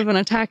aggressive and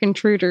attack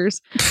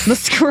intruders. The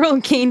squirrel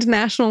gained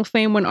national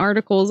fame when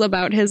articles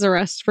about his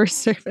arrest first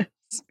surfaced.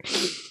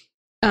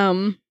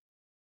 So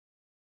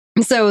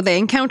they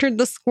encountered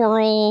the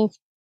squirrel,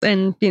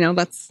 and and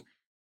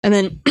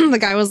then the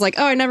guy was like,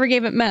 "Oh, I never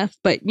gave it meth,"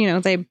 but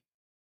they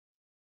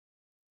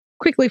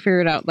quickly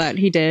figured out that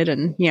he did,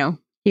 and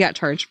he got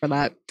charged for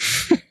that.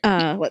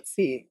 Let's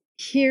see.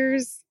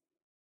 Here's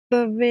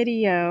the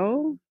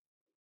video.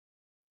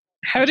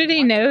 How did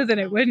he know that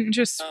it wouldn't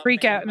just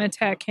freak out and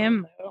attack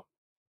him, though?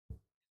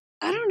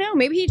 I don't know.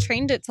 Maybe he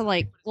trained it to,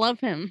 like, love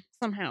him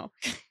somehow.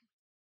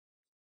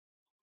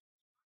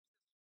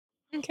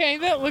 Okay,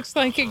 that looks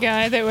like a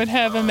guy that would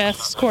have a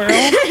meth squirrel.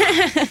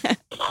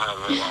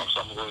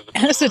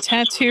 Has a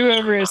tattoo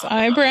over his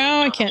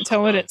eyebrow. I can't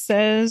tell what it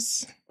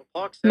says.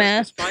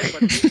 Meth.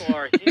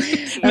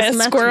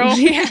 Meth squirrel.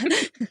 Yeah.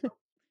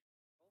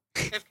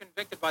 If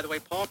convicted, by the way,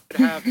 Paul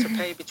could have to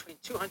pay between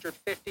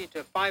 $250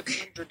 to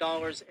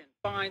 $500 in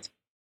fines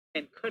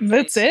and could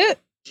That's face it?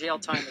 jail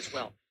time as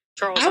well.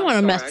 Charles, I want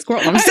a meth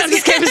squirrel. I'm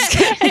just kidding.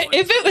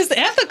 If it was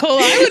ethical,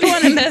 I would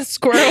want a meth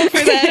squirrel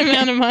for that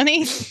amount of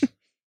money.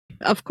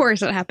 Of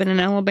course, it happened in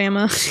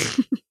Alabama.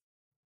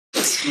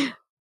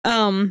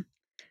 And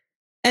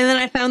then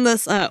I found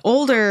this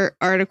older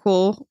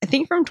article, I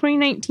think from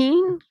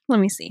 2019.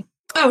 Let me see.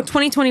 Oh,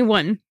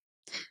 2021.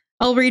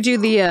 I'll read you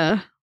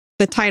the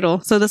title.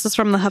 So this is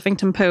from the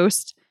Huffington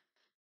Post.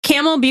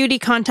 Camel beauty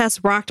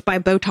contest rocked by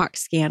Botox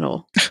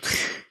scandal.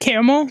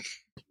 Camel?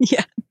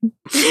 Yeah.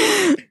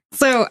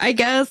 So I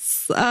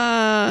guess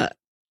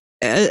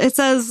it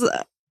says,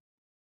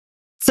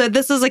 so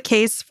this is a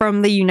case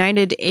from the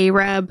United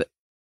Arab.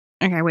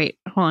 Okay, wait,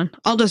 hold on.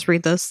 I'll just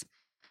read this.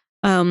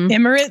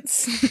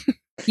 Emirates?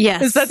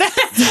 Yes. Is that?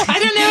 I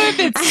don't know if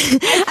it's.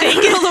 I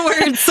don't know the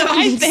word. So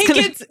I think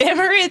it's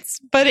Emirates,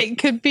 but it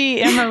could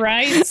be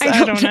Emirates.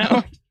 I don't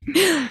know.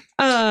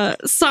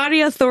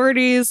 Saudi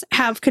authorities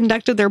have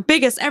conducted their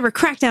biggest ever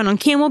crackdown on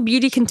camel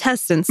beauty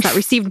contestants that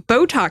received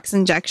Botox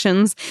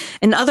injections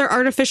and other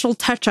artificial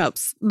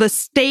touch-ups. The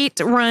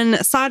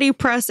state-run Saudi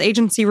press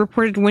agency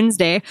reported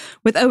Wednesday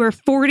with over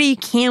 40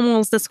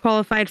 camels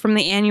disqualified from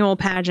the annual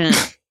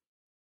pageant.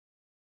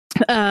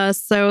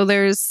 So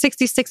there's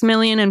 $66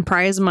 million in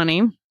prize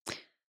money.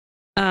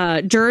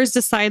 Jurors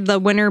decide the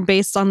winner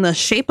based on the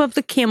shape of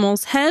the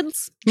camel's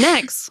heads,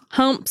 necks,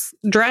 humps,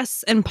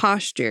 dress, and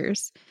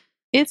postures.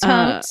 It's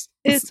humps.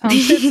 It's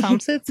humps. It's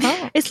humps. It's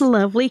humps. It's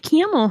lovely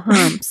camel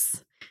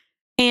humps.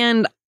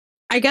 And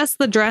I guess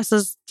the dress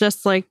is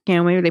just like, you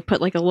know, maybe they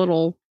put like a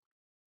little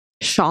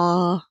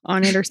shawl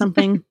on it or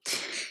something.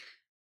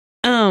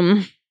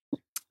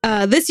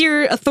 This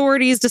year,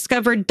 authorities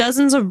discovered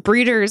dozens of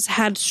breeders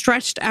had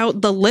stretched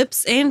out the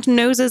lips and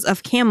noses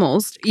of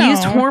camels,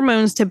 used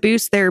hormones to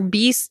boost the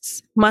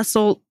beast's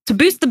muscles,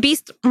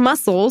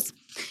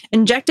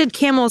 injected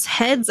camels'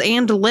 heads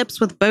and lips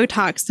with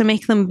Botox to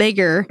make them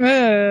bigger,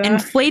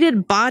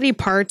 inflated body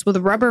parts with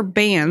rubber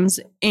bands,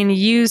 and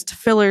used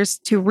fillers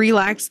to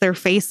relax their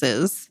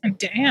faces.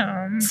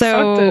 Damn. So,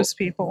 fuck those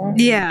people.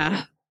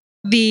 Yeah.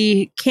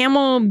 The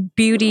camel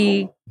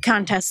beauty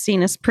contest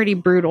scene is pretty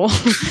brutal.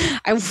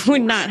 I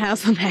would not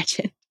have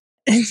imagined.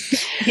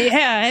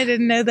 Yeah, I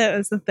didn't know that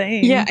was a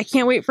thing. Yeah, I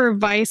can't wait for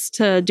Vice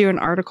to do an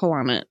article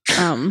on it.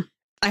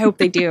 I hope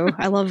they do.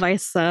 I love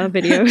Vice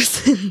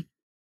videos.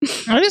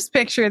 I just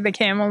pictured the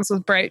camels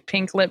with bright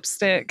pink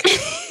lipstick.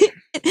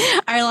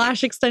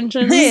 Eyelash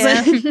extensions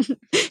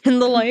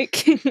and the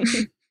like.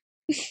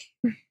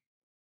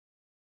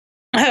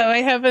 Oh, I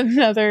have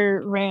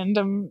another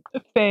random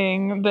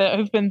thing that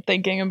I've been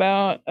thinking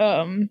about.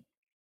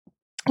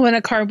 One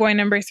of Carboy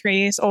number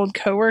 3's old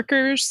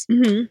coworkers,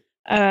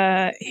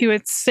 he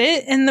would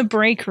sit in the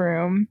break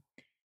room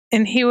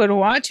and he would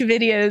watch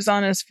videos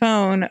on his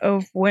phone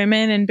of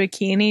women in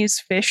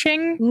bikinis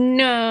fishing.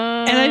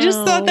 No. And I just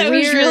thought that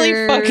was really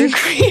fucking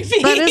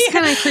creepy. That is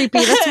kind of creepy.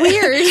 That's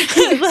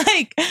weird.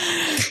 Like,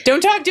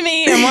 don't talk to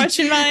me. I'm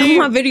watching my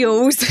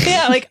videos.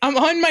 Yeah, like I'm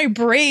on my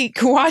break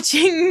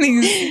watching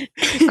these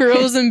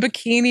girls in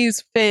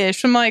bikinis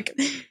fish. I'm like,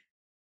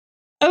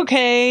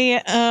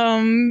 okay,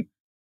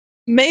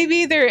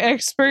 maybe they're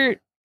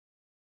expert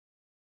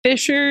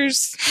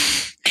fishers,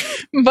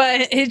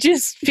 but it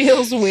just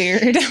feels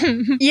weird.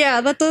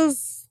 Yeah, that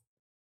does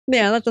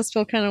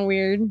feel kind of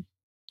weird.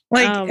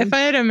 Like, if I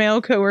had a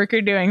male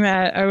coworker doing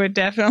that, I would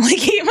definitely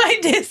keep my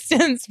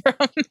distance from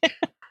them.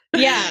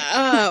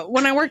 Yeah,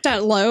 when I worked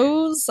at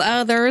Lowe's,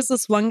 there was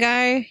this one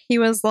guy. He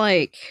was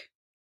like,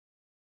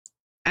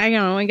 I don't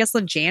know, I guess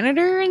a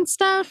janitor and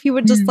stuff. He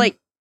would just like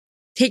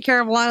take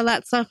care of a lot of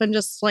that stuff and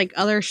just like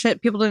other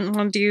shit people didn't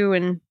want to do,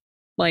 and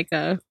like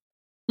a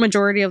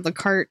majority of the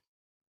cart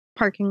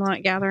parking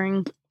lot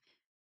gathering.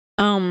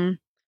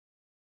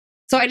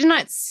 So I did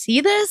not see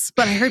this,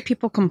 but I heard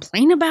people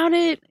complain about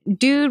it.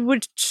 Dude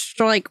would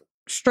like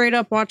straight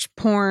up watch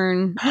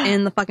porn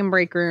in the fucking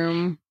break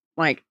room.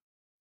 Like,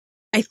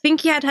 I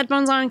think he had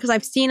headphones on because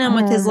I've seen him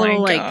with his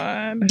little like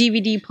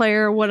DVD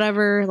player or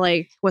whatever,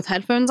 like with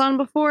headphones on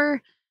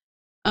before.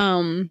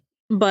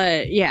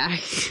 But yeah,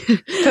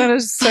 that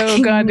is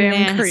so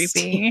goddamn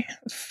creepy.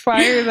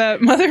 Fire that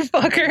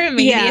motherfucker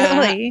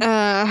immediately.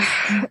 Yeah,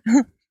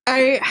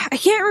 I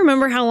can't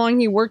remember how long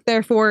he worked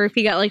there for, if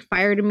he got like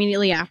fired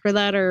immediately after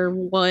that or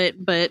what,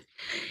 but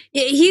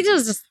he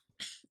just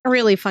a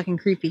really fucking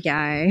creepy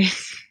guy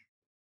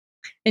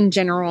in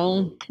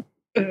general.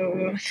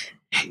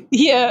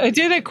 Yeah, I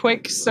did a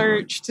quick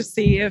search to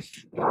see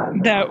if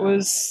that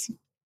was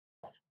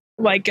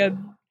like a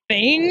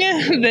thing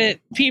that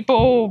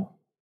people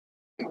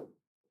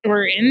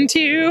were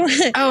into.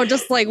 Oh,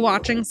 just like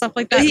watching stuff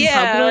like that in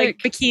public? Like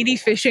bikini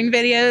fishing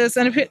videos.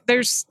 And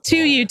there's 2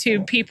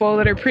 YouTube people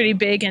that are pretty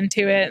big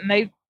into it, and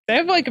they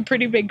have like a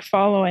pretty big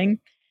following.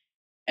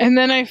 And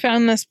then I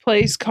found this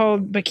place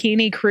called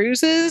Bikini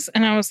Cruises,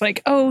 and I was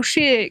like, oh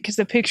shit, because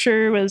the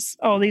picture was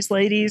all these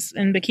ladies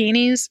in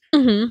bikinis.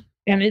 Mm-hmm.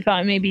 And I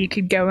thought maybe you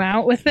could go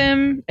out with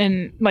them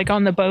and like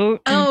on the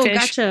boat and fish.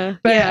 Gotcha.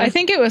 But I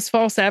think it was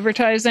false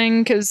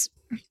advertising, because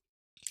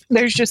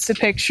there's just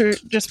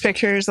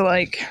pictures of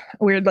like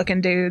weird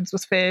looking dudes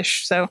with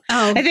fish. So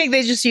I think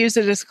they just used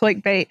it as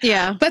clickbait.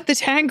 Yeah. But the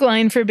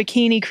tagline for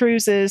Bikini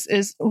Cruises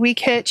is, we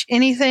catch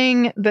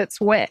anything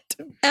that's wet.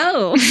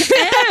 Oh.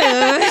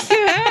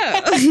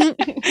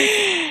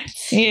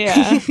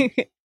 Yeah.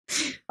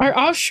 Our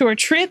offshore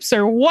trips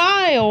are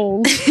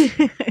wild.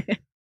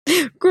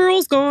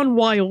 Girls Gone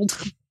Wild.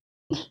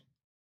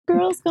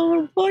 Girls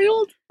Gone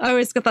Wild. I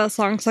always get that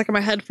song stuck in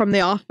my head from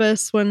The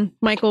Office when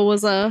Michael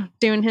was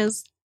doing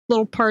his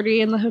little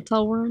party in the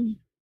hotel room.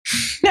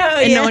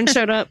 And no one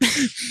showed up.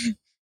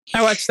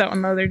 I watched that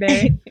one the other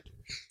day.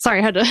 Sorry,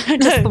 I had to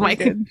adjust the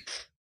mic. I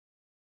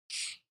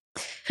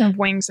have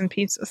wings and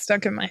pizza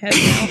stuck in my head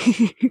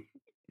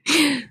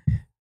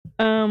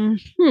now.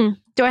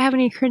 Do I have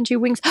any cringy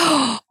wings?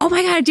 Oh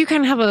my god, I do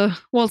kind of have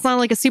well, it's not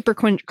like a super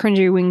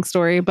cringy wing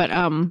story, but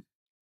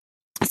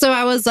so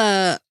I was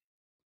at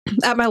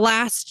my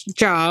last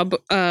job,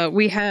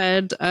 we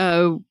had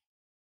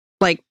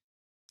like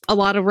a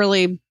lot of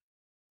really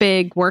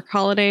big work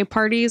holiday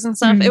parties and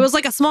stuff. It was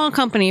like a small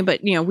company,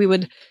 but we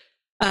would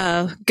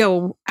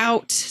go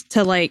out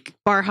to like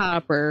bar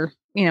hop or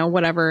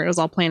whatever. It was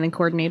all planned and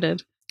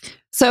coordinated.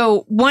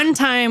 So one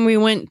time we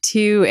went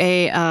to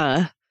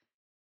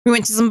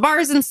some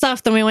bars and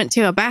stuff. Then we went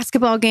to a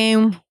basketball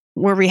game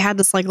where we had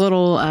this like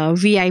little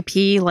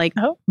VIP like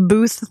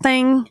booth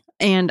thing,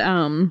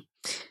 and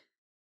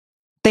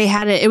they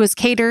had it was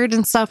catered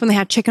and stuff, and they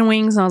had chicken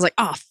wings, and I was like,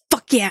 oh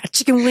fuck yeah,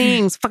 chicken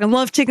wings. Fucking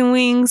love chicken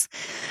wings.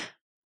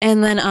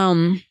 And then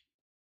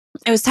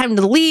it was time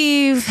to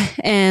leave,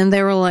 and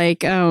they were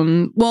like,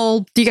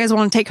 well, do you guys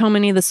want to take home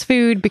any of this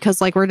food?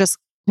 Because like we're just,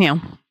 we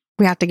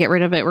have to get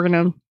rid of it. We're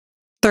gonna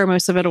throw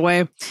most of it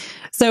away.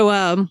 So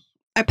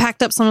I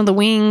packed up some of the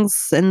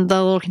wings in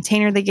the little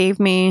container they gave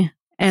me,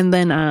 and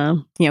then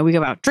we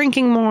go out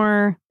drinking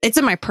more. It's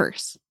in my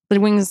purse. The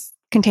wings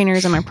container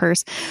is in my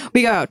purse.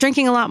 We go out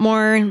drinking a lot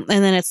more, and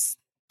then it's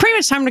pretty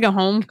much time to go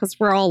home because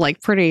we're all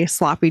like pretty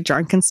sloppy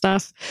drunk and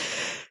stuff.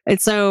 And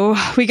so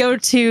we go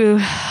to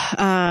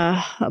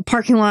a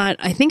parking lot,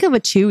 I think of a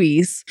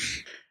Chewy's,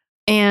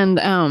 and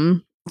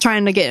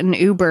trying to get an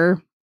Uber.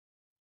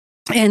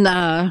 And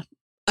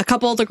a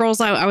couple of the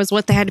girls I was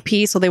with, they had to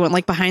pee, so they went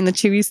like behind the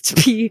Chewy's to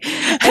pee.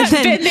 And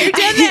then, been there,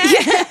 done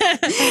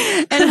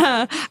that. And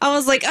I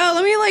was like, oh,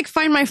 let me like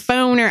find my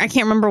phone, or I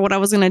can't remember what I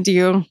was gonna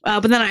do.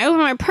 But then I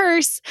opened my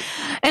purse,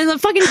 and the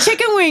fucking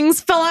chicken wings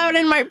fell out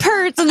in my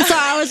purse, and so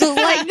I was just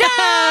like,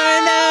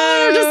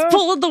 no, just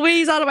pulled the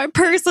wings out of my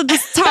purse and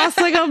just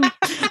tossing them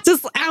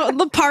just out in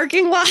the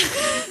parking lot.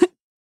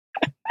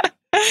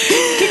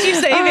 Could you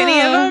save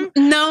any of them?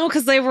 No,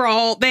 because they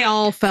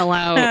all fell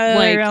out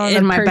like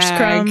in my bag.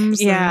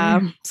 Crumbs.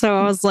 Yeah. So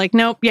I was like,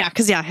 nope. Yeah,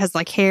 because it has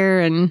like hair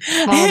and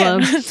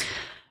all the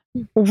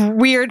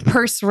weird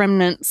purse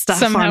remnant stuff.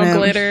 Somehow on it.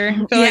 glitter.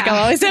 I feel like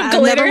I'll always have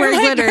glitter. I never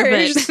wear glitter,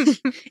 purse. but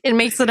it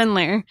makes it in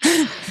there.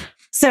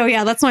 So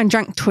yeah, that's my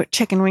drunk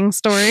chicken wing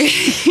story.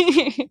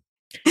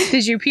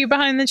 Did you pee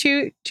behind the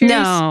Chewy's?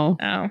 No.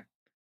 Oh.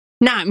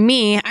 Not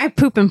me. I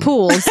poop in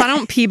pools. I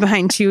don't pee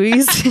behind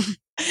Chewy's.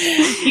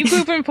 You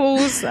poop in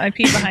pools. I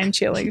pee behind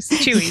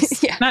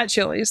Chewy's. Yeah. Not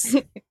Chili's.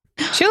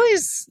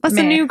 Chili's. That's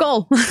a new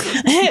goal.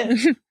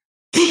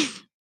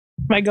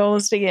 My goal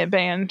is to get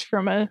banned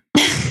from a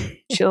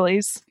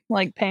Chili's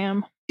like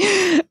Pam.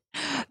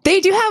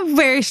 They do have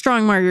very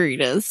strong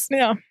margaritas.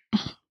 Yeah.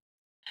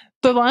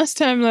 The last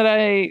time that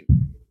I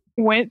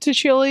went to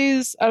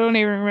Chili's, I don't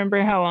even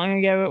remember how long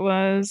ago it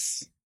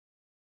was.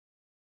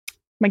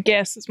 My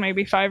guess is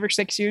maybe 5 or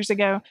 6 years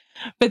ago,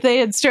 but they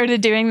had started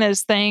doing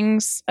those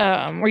things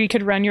where you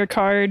could run your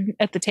card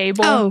at the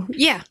table. Oh,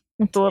 yeah.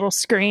 With the little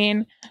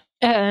screen.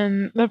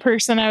 And the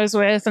person I was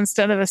with,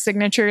 instead of a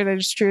signature, they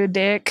just drew a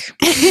dick.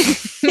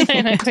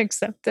 And I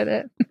accepted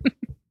it.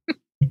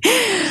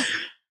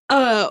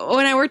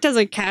 When I worked as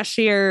a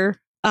cashier,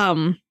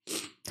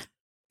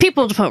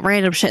 people put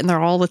random shit in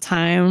there all the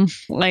time.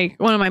 Like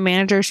one of my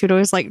managers, she would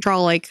always like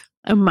draw like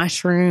a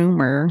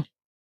mushroom or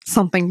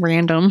something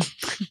random.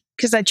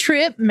 Because I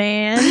trip,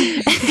 man.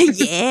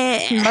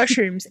 Yeah.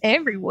 Mushrooms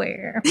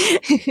everywhere.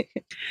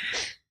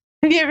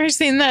 Have you ever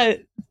seen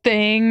that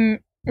thing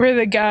where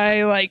the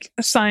guy like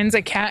signs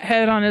a cat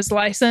head on his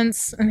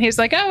license? And he's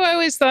like, oh, I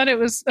always thought it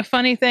was a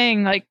funny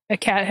thing, like a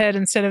cat head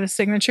instead of a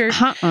signature.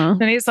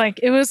 And he's like,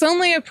 it was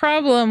only a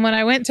problem when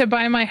I went to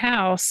buy my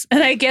house.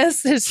 And I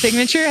guess his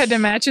signature had to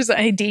match his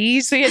ID.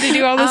 So he had to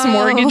do all this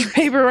mortgage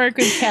paperwork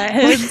with cat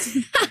heads.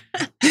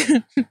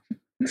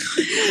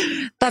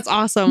 That's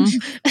awesome.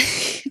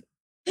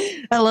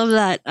 I love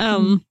that.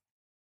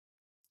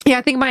 Yeah,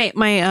 I think my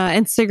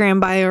Instagram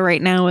bio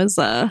right now is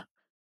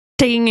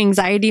taking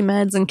anxiety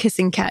meds and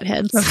kissing cat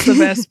heads. That's the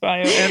best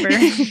bio ever.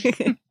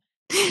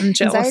 I'm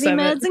jealous anxiety of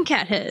meds it. and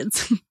cat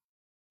heads.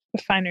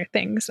 The finer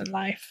things in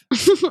life.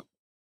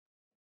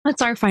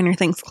 That's our Finer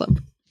Things Club.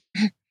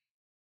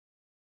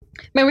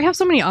 Man, we have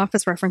so many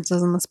Office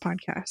references in this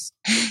podcast.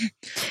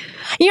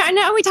 Yeah, I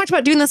know we talked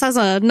about doing this as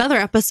another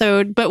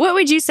episode, but what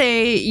would you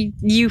say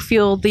you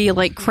feel the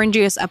like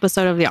cringiest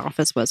episode of The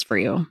Office was for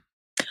you?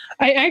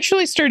 I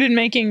actually started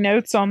making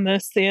notes on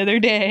this the other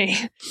day.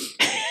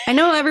 I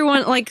know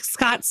everyone, like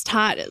Scott's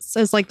Tot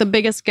is like the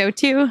biggest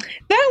go-to.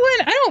 That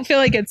one, I don't feel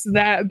like it's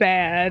that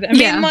bad. I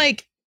mean,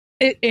 like,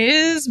 it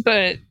is,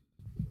 but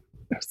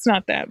it's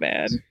not that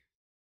bad.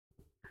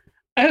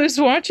 I was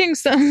watching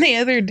some the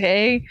other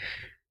day,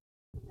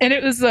 and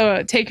it was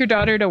the Take Your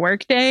Daughter to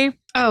Work Day.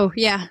 Oh,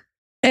 yeah.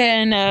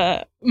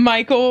 And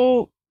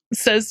Michael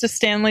says to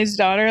Stanley's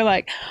daughter,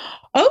 like,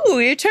 oh,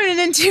 you're turning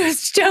into a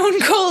stone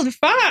cold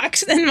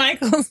fox. And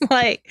Michael's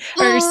like,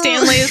 or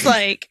Stanley is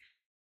like,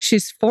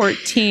 she's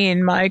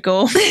 14,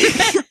 Michael. And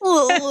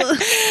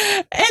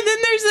then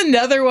there's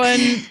another one,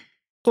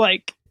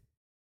 like,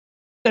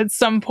 at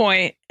some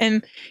point,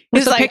 and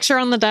there's a picture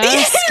on the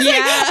desk. Yeah.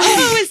 Like,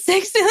 oh, a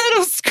sexy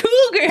little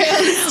schoolgirl.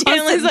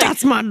 Stanley's like,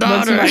 that's my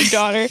daughter. That's my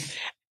daughter.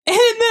 And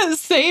in the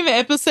same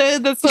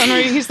episode, that's one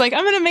where he's like,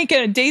 I'm going to make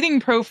a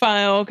dating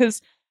profile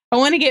because I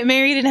want to get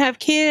married and have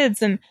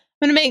kids. And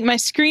I'm going to make my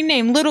screen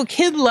name Little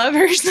Kid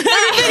Lovers. And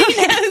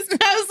everybody knows.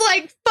 And I was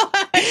like,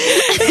 fuck.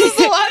 There's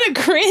a lot of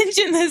cringe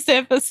in this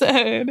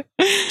episode.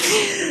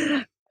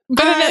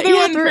 But another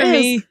one for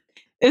me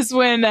is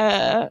when,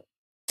 oh,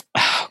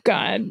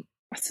 God.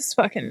 What's his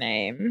fucking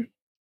name?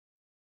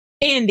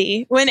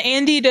 Andy. When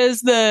Andy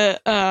does the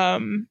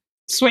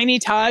Sweeney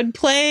Todd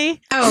play.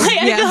 Oh, like,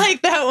 I feel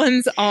like that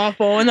one's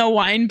awful. And the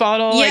wine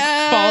bottle like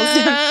falls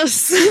down.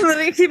 And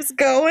then he keeps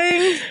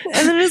going.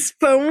 And then his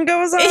phone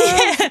goes off.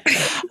 Yeah.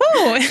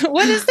 Oh,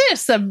 what is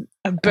this? A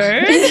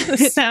bird?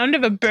 The sound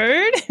of a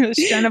bird? He was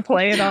trying to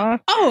play it off.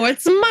 Oh,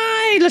 it's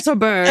my little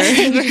bird.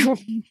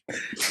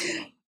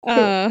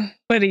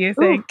 What do you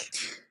think?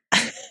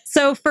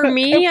 So for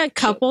me, a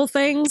couple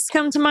things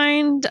come to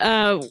mind.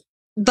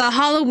 The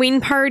Halloween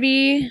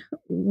party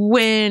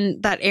when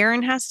that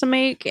Erin has to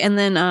make, and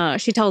then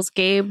she tells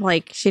Gabe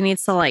like she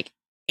needs to like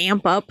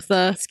amp up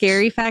the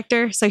scary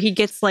factor. So he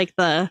gets like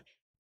that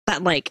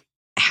like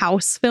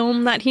house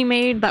film that he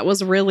made that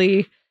was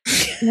really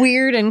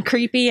weird and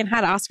creepy and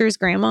had Oscar's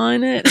grandma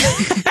in it.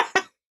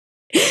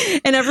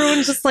 And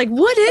everyone's just like,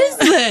 what is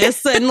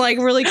this? And like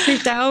really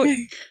creeped out.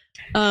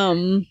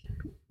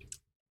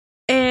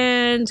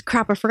 And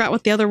crap, I forgot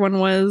what the other one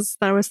was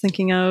that I was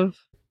thinking of.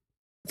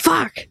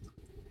 Fuck.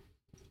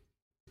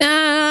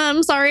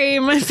 I'm sorry,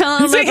 I fell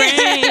out of my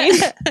brain.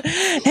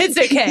 It's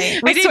okay.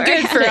 We did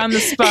good for on the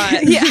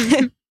spot.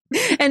 Yeah.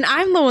 And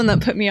I'm the one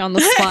that put me on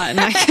the spot. And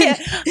I can't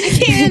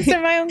answer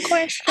my own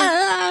question.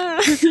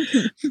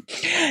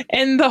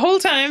 And the whole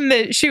time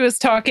that she was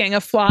talking,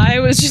 a fly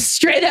was just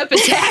straight up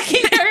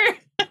attacking her.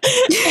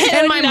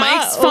 And my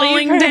mic's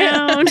falling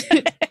down.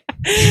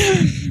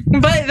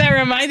 But that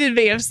reminded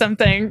me of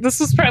something. This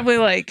was probably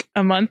like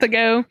a month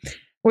ago.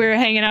 We were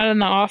hanging out in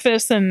the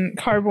office and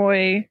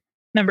Carboy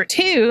number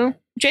 2,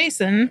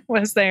 Jason,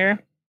 was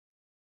there.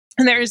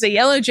 And there was a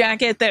yellow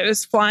jacket that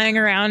was flying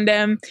around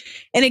him.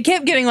 And it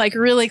kept getting like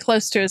really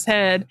close to his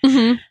head.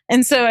 Mm-hmm.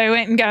 And so I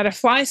went and got a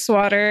fly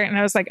swatter. And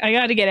I was like, I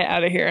got to get it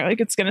out of here. Like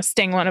it's going to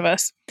sting one of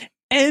us.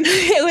 And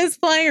it was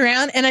flying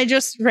around, and I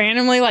just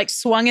randomly like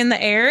swung in the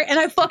air, and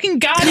I fucking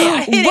got it.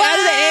 I hit it out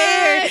of the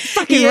air.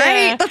 Fucking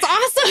right. That's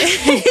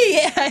awesome.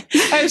 Yeah,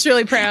 I was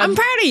really proud. I'm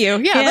proud of you.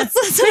 Yeah.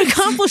 That's an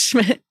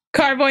accomplishment.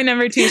 Carboy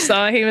number 2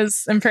 saw. He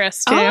was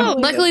impressed too. Oh,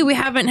 luckily we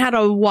haven't had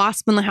a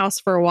wasp in the house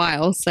for a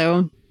while,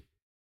 so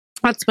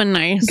that's been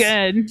nice.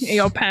 Good.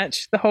 You'll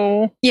patch the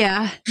hole.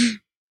 Yeah.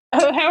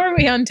 Oh, how are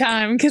we on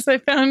time? Because I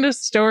found a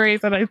story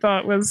that I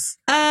thought was.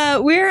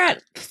 We're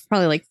at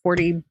probably like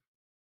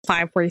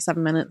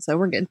 47 minutes, so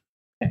we're good.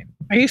 Okay.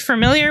 Are you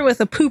familiar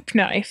with a poop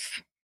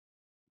knife?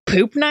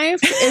 Poop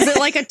knife? Is it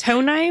like a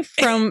toe knife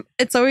from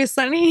It's Always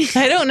Sunny?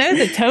 I don't know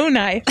the toe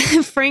knife.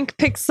 Frank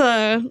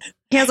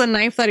he has a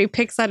knife that he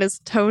picks at his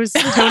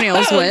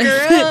toenails with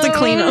to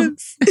clean them.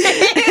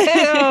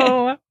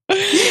 Ew.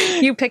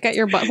 You pick at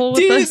your butthole with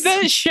Dude, this?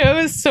 That show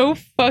is so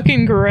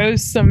fucking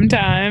gross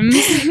sometimes.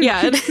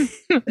 Yeah.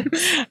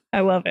 I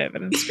love it,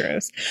 but it's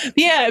gross.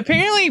 Yeah,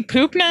 apparently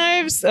poop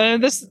knives.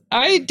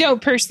 I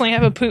don't personally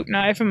have a poop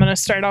knife. I'm going to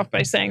start off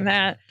by saying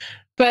that.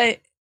 But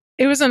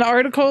it was an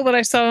article that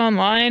I saw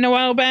online a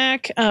while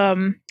back.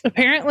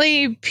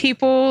 Apparently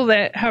people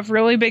that have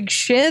really big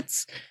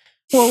shits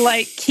will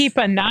like keep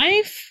a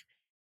knife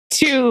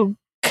to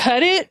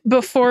cut it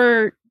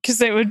before, because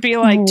it would be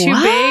like too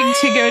big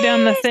to go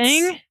down the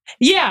thing.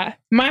 Yeah,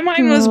 my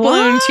mind was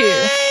blown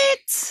too.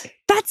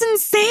 That's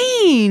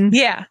insane.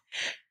 Yeah.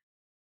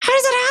 How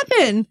does that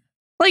happen?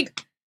 Like,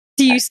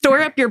 do you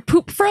store up your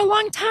poop for a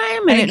long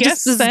time and it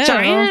just is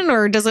giant,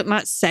 or does it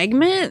not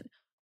segment?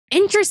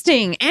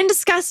 interesting and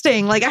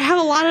disgusting. Like, I have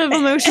a lot of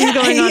emotions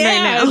going on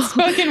right now. It's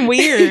fucking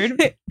weird.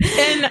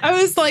 And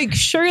I was like,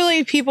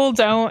 surely people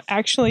don't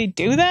actually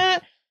do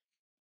that.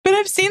 But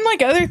I've seen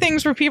like other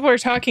things where people are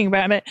talking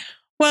about it.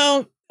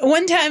 Well,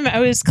 one time I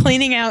was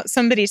cleaning out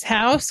somebody's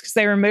house because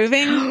they were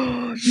moving.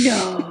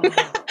 No.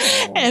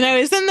 And I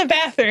was in the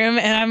bathroom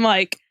and I'm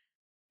like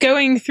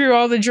going through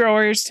all the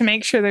drawers to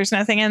make sure there's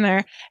nothing in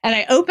there. And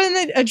I open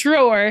a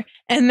drawer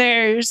and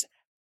there's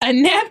a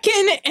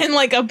napkin and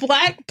like a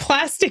black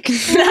plastic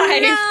knife. No.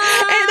 And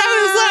I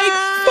was like,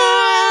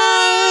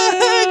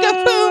 fuck, a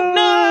poop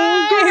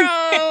knife.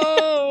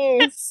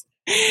 Gross.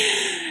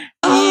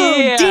 Oh,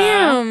 Yeah.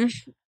 damn.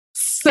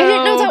 So, I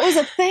didn't know that was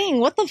a thing.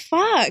 What the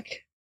fuck?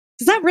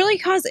 Does that really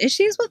cause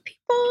issues with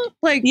people?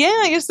 Like, yeah,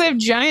 I guess they have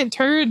giant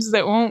turds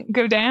that won't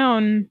go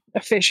down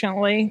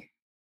efficiently.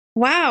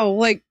 wow.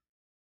 Like,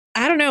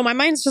 I don't know. My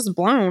mind's just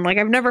blown. Like,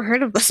 I've never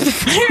heard of this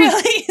before.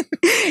 Really?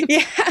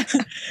 Yeah.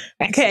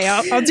 Okay,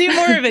 I'll do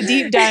more of a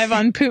deep dive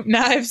on poop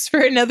knives for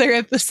another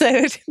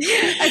episode.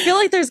 I feel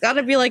like there's got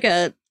to be like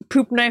a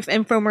poop knife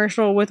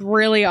infomercial with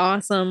really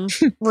awesome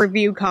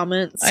review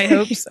comments. I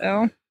hope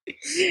so.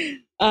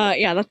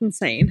 Yeah, that's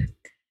insane.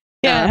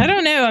 Yeah, I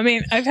don't know. I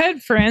mean, I've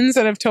had friends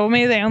that have told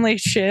me they only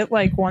shit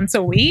like once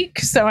a week,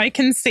 so I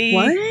can see.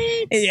 What?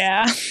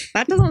 Yeah.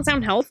 That doesn't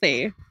sound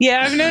healthy.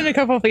 Yeah, I've known a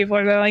couple of people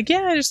where they're like,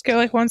 yeah, I just go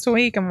like once a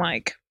week. I'm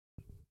like,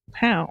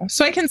 how?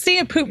 So I can see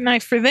a poop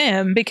knife for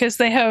them because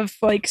they have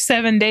like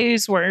 7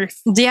 days worth.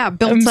 Yeah,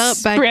 built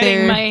up back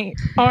spreading there. my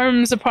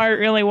arms apart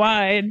really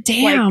wide.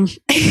 Damn. Like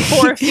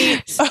 4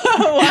 feet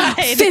wide.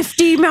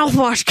 50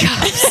 mouthwash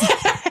cups.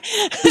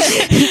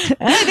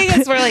 I think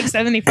that's more like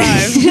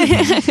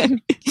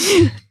 75.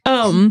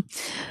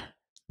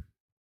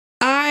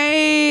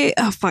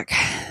 Oh fuck.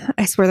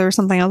 I swear there was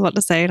something I was about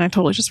to say and I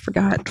totally just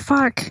forgot.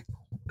 Fuck.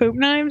 Poop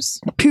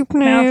knives? Poop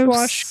knives.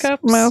 Mouthwash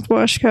cups?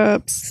 Mouthwash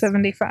cups.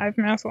 75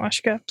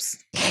 mouthwash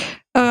cups.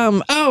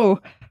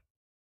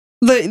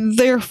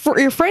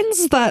 Your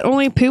friends that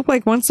only poop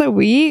like once a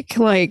week,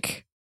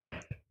 like,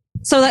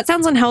 so that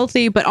sounds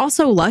unhealthy, but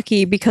also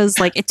lucky because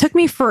like it took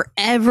me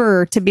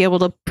forever to be able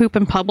to poop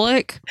in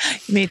public.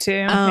 Me too.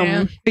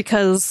 Yeah.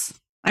 Because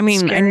I mean,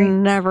 Scary. I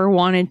never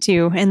wanted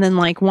to, and then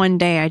like one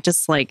day I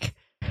just like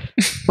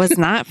was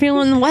not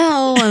feeling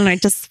well, and I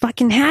just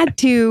fucking had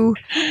to,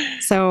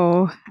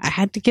 so I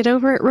had to get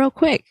over it real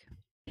quick.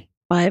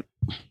 But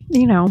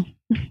you know,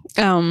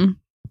 I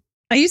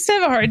used to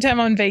have a hard time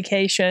on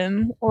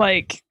vacation.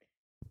 Like,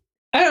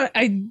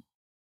 I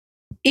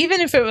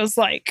even if it was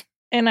like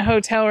in a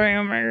hotel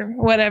room or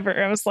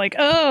whatever, I was like,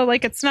 oh,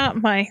 like it's not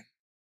my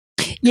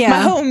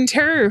home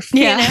turf.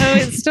 Yeah. You know,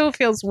 it still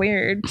feels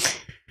weird.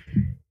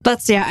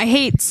 I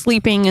hate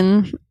sleeping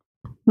in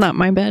not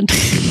my bed.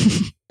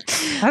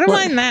 I don't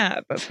mind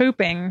that, but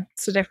pooping,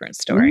 it's a different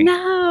story.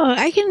 No,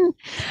 I can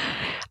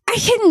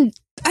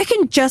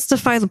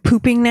justify the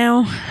pooping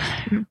now.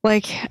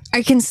 Like,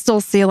 I can still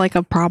see like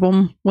a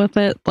problem with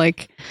it.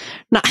 Like,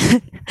 not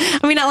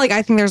like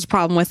I think there's a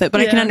problem with it,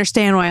 but I can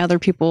understand why other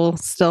people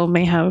still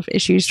may have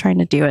issues trying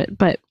to do it.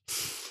 But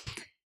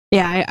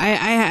yeah,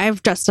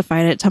 I've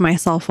justified it to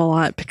myself a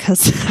lot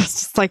because it's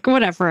just like,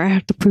 whatever, I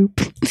have to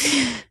poop.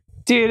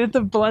 Dude, at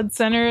the blood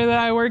center that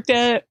I worked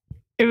at,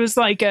 it was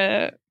like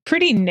a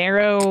pretty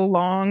narrow,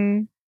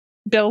 long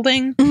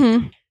building.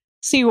 Mm-hmm.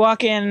 So you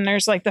walk in and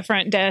there's like the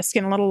front desk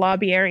and a little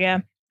lobby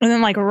area. And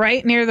then like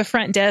right near the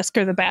front desk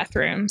are the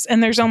bathrooms.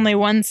 And there's only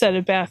one set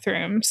of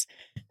bathrooms.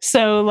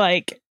 So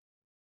like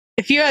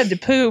if you had to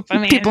poop, I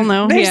mean, people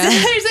know. There's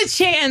a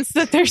chance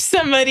that there's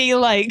somebody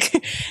like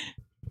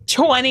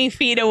 20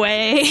 feet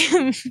away.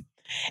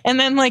 And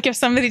then like if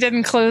somebody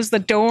didn't close the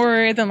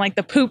door, then like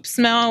the poop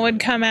smell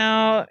would come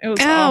out. It was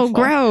awful.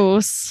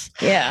 Gross.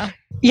 Yeah.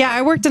 Yeah,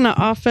 I worked in an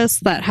office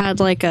that had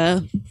like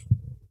a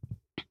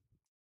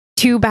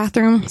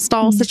 2-bathroom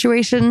stall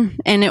situation,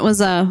 and it was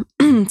so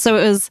it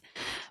was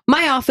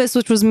my office,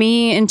 which was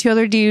me and 2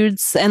 other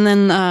dudes, and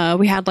then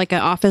we had like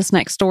an office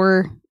next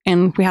door,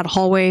 and we had a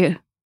hallway.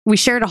 We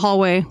shared a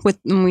hallway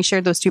and we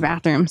shared those 2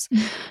 bathrooms.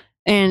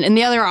 And in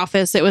the other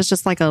office, it was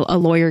just like a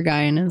lawyer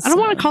guy, and I don't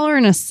want to call her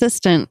an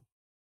assistant,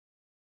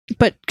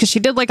 but because she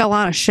did like a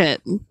lot of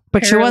shit,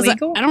 but she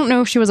wasn't. I don't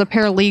know if she was a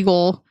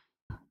paralegal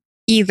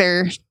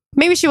either.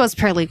 Maybe she was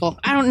paralegal.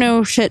 I don't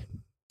know shit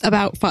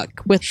about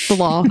fuck with the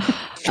law.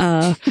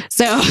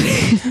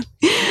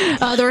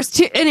 There was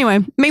 2. Anyway,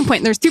 main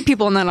point, there's 2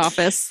 people in that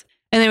office,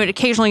 and they would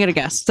occasionally get a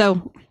guest.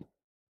 So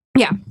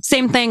yeah,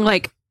 same thing.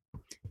 Like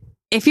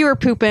if you were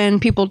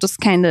pooping, people just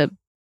kind of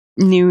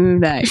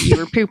knew that you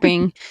were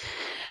pooping.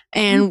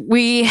 And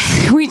we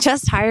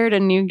just hired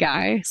a new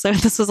guy, so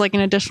this was like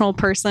an additional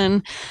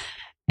person.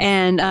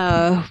 And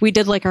we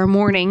did like our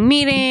morning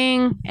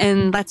meeting,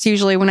 and that's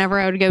usually whenever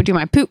I would go do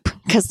my poop,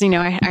 because, you know,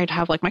 I'd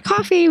have like my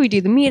coffee, we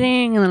do the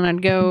meeting, and then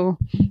I'd go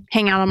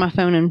hang out on my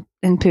phone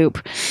and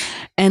poop.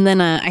 And then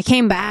I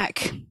came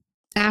back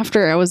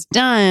after I was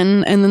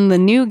done, and then the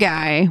new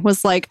guy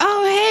was like,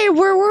 oh, hey,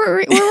 where were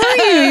you?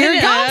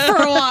 You're gone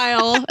for a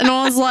while. And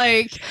I was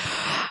like,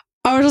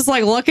 I was just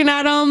like looking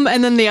at him,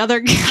 and then the other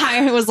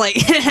guy was like,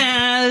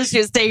 she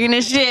was taking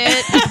a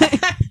shit.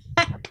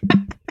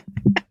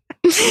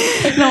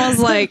 And I was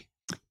like,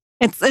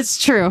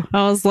 it's true.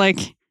 I was like,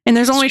 and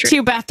there's only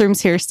 2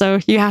 bathrooms here, so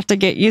you have to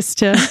get used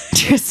to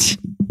just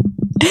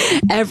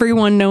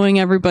everyone knowing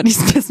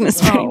everybody's business.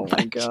 Oh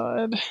my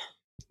God.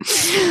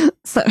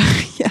 So,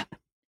 yeah.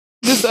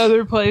 This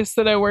other place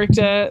that I worked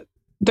at,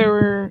 there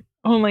were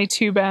only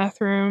 2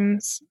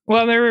 bathrooms.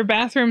 Well, there were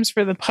bathrooms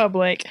for the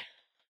public,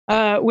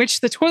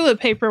 which the toilet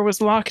paper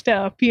was locked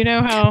up. You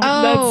know how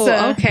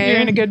that's okay.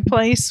 You're in a good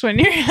place when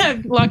you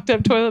have locked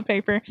up toilet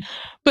paper.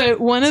 But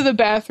one of the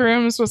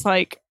bathrooms was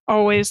like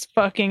always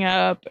fucking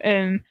up,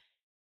 and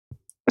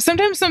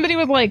sometimes somebody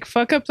would like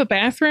fuck up the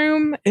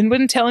bathroom and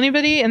wouldn't tell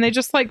anybody, and they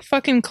just like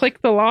fucking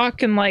click the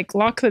lock and like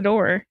lock the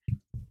door.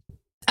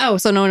 Oh,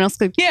 so no one else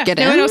could get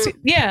in?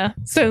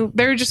 So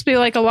there would just be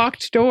like a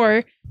locked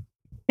door,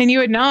 and you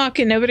would knock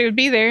and nobody would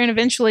be there, and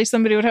eventually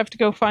somebody would have to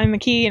go find the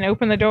key and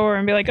open the door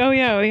and be like, oh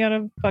yeah, we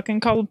gotta fucking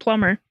call a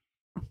plumber.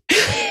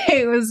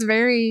 It was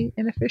very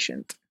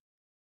inefficient.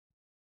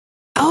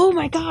 Oh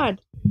my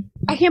God.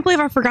 I can't believe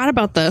I forgot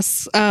about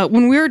this.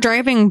 When we were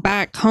driving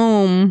back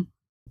home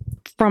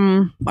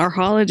from our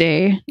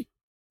holiday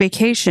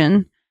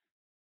vacation,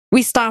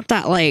 we stopped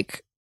at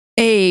like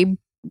a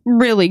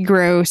really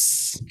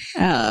gross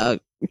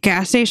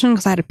gas station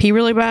because I had to pee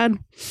really bad.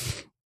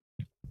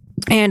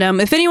 And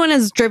if anyone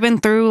has driven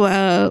through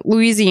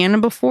Louisiana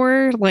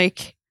before,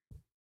 like,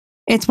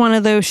 it's one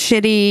of those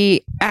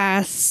shitty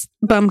ass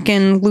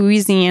bumpkin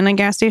Louisiana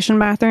gas station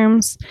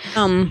bathrooms.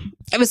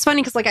 It was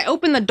funny because like I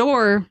opened the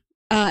door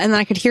and then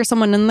I could hear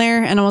someone in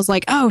there, and I was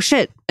like, oh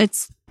shit,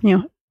 it's, you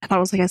know, I thought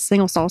it was like a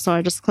single stall, so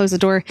I just closed the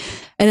door.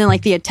 And then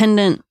like the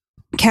attendant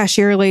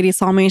cashier lady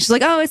saw me, and she's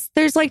like, oh,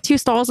 there's like 2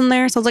 stalls in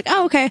there. So I was like,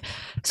 oh, okay.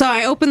 So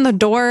I opened the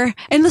door,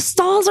 and the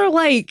stalls are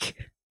like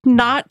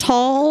not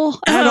tall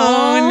at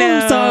all.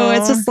 No. So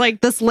it's just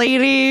like this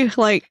lady,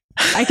 like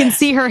I can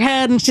see her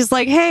head, and she's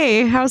like,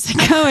 hey, how's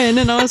it going?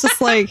 And I was just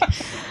like,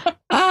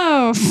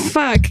 oh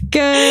fuck,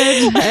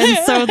 good. And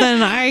so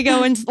then I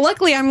go into,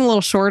 luckily I'm a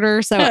little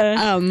shorter, so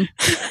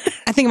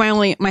I think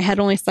my head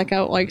only stuck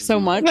out like so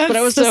much. But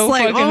it was just so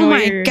like, oh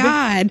my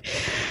God.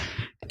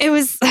 It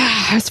was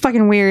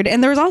fucking weird.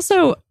 And there was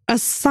also a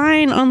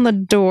sign on the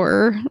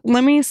door.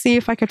 Let me see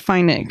if I could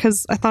find it,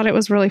 because I thought it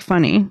was really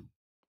funny.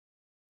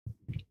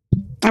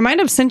 I might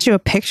have sent you a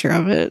picture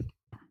of it.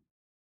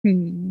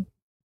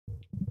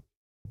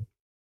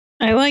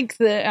 I like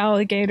the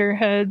alligator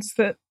heads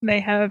that they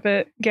have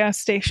at gas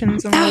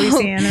stations in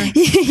Louisiana.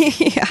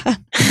 Yeah.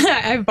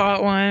 I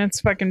bought one.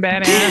 It's fucking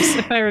badass.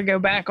 If I ever go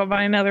back, I'll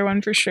buy another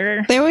one for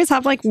sure. They always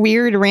have like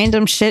weird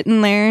random shit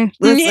in there.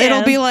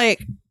 It'll be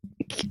like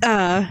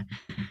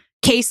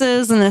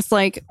cases and this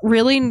like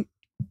really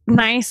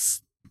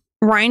nice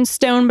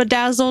rhinestone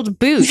bedazzled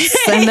boots.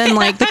 And then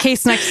like the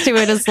case next to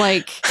it is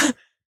like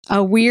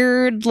a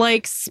weird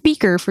like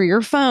speaker for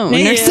your phone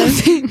or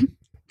something.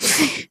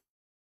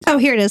 Oh,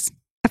 here it is.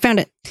 I found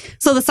it.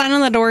 So the sign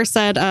on the door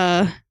said,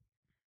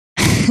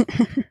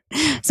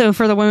 so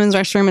for the women's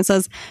restroom, it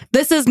says,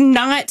 this is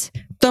not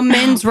the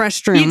men's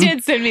restroom. You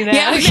did send me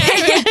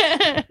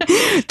that.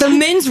 Yeah. The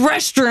men's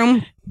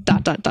restroom, ...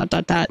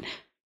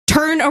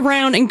 Turn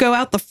around and go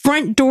out the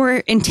front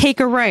door and take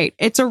a right.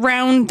 It's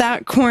around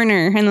that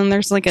corner. And then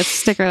there's like a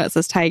sticker that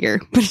says tiger.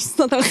 But I just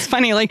thought that was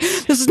funny. Like,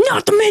 this is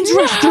not the men's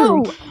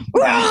restroom.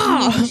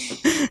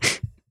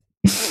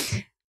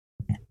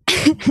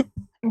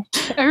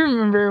 I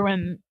remember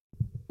when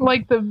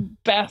like the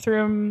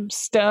bathroom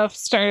stuff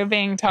started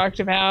being talked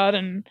about,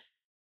 and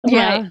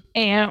my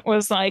aunt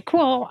was like,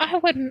 well, I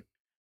wouldn't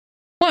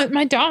want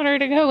my daughter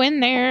to go in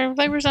there if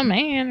there was a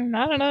man.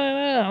 I don't know.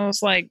 I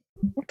was like,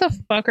 what the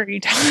fuck are you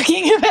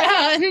talking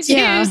about? And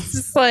she was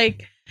just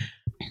like,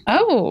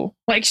 oh,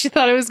 like she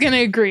thought I was going to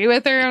agree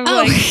with her. I'm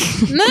like,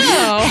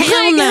 no.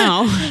 Hell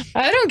no.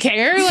 I don't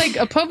care. Like,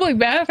 a public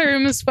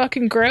bathroom is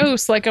fucking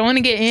gross. Like, I want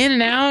to get in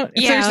and out.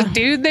 If there's a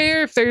dude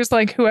there, if there's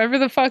like whoever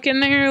the fuck in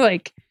there,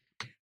 like,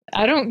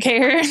 I don't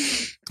care.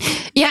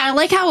 Yeah, I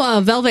like how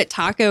Velvet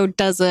Taco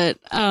does it.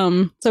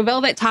 So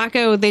Velvet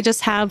Taco, they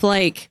just have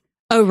like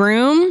a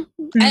room.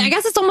 I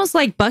guess it's almost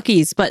like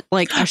Buc-ee's, but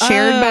like a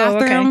shared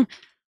bathroom.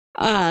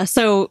 Okay.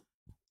 So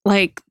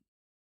like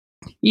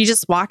you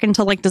just walk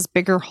into like this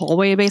bigger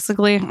hallway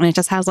basically, and it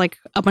just has like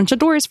a bunch of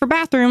doors for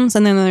bathrooms,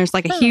 and then there's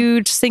like a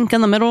huge sink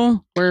in the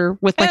middle where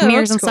with like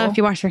mirrors and stuff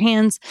you wash your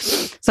hands.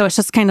 So it's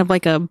just kind of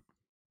like a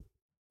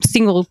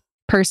single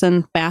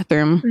person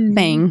bathroom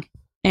thing.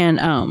 And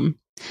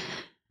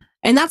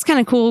that's kind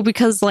of cool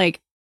because like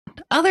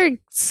other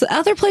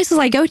places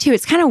I go to,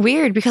 it's kind of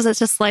weird because it's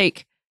just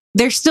like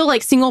they're still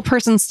like single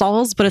person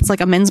stalls, but it's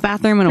like a men's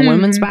bathroom and a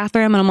women's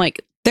bathroom, and I'm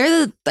like,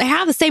 they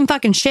have the same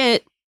fucking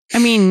shit. I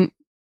mean,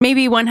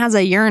 maybe one has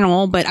a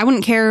urinal, but I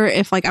wouldn't care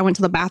if like I went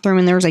to the bathroom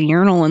and there was a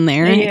urinal in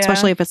there,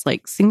 especially if it's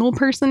like single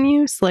person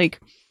use. Like,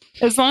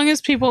 as long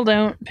as people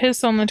don't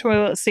piss on the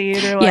toilet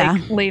seat or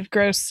like leave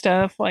gross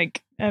stuff,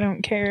 like I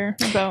don't care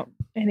about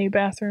any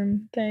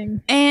bathroom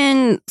thing.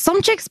 And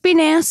some chicks be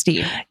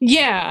nasty.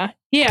 Yeah.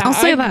 I'll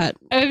say that.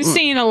 I've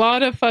seen a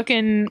lot of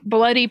fucking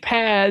bloody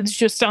pads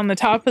just on the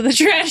top of the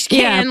trash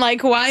can,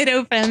 like wide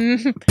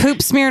open.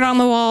 Poop smeared on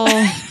the wall.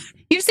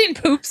 You've seen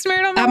poop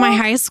smeared on the wall? At my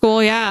high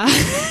school, yeah.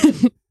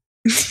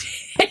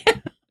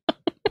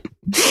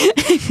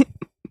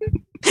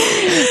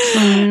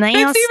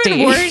 Nasty. That's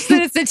even worse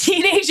than it's a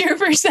teenager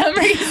for some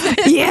reason.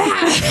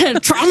 Yeah.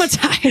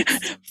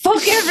 Traumatized.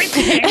 Fuck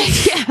everything.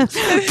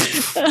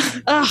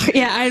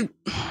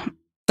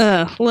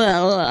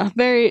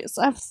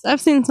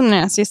 I've seen some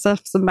nasty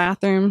stuff in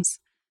bathrooms.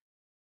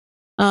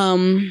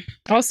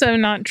 Also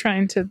not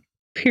trying to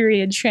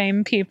period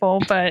shame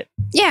people, but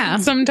yeah,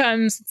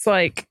 sometimes it's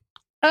like,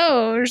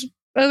 oh, there's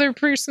other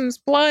person's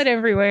blood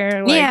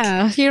everywhere. Like,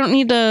 yeah, you don't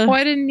need to.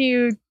 Why didn't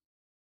you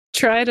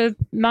try to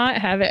not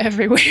have it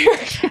everywhere?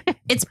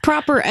 It's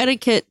proper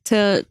etiquette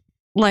to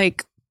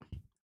like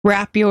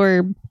wrap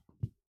your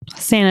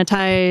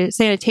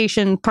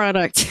sanitation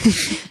product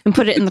and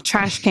put it in the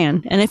trash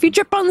can. And if you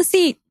drip on the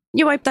seat,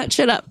 you wipe that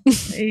shit up.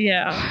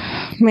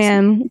 Yeah,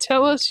 man.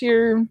 Tell us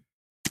your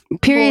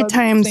period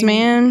times, thing.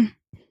 Man.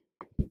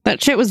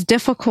 That shit was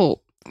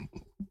difficult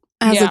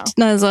as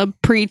a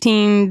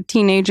preteen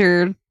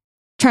teenager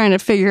trying to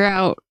figure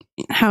out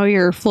how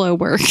your flow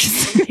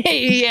works.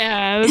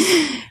 Yeah.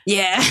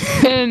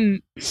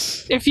 And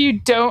if you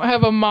don't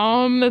have a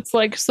mom that's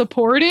like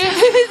supportive,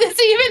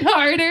 it's even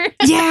harder.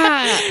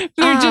 Yeah.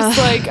 They're just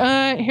like,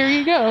 here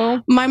you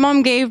go. My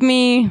mom gave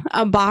me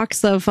a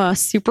box of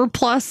Super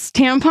Plus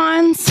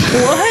tampons.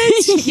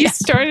 What? You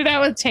started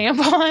out with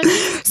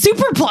tampons?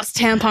 Super Plus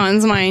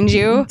tampons, mind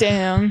you.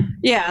 Damn.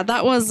 Yeah,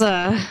 that was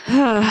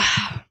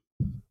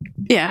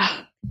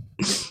yeah.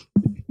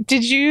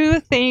 Did you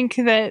think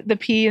that the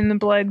pee and the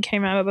blood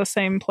came out of the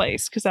same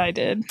place? Because I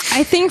did.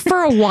 I think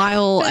for a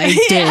while I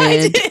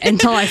did,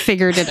 until I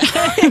figured it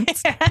out.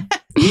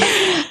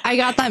 I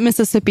got that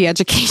Mississippi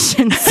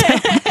education. So.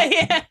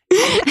 Yeah.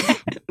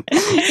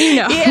 You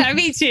know. Yeah,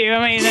 me too.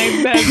 I mean,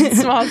 that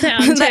small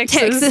town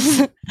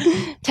Texas.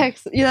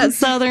 That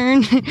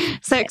southern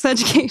sex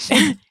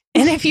education.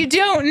 And if you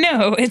don't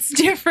know, it's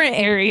different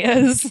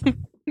areas.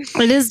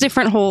 It is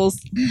different holes.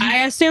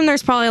 I assume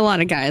there's probably a lot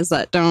of guys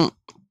that don't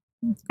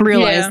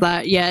realize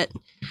that yet,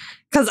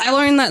 because I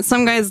learned that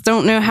some guys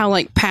don't know how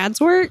like pads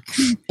work,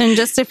 and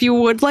just if you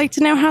would like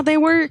to know how they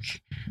work,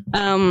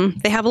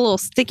 they have a little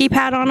sticky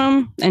pad on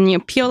them, and you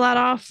peel that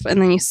off,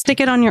 and then you stick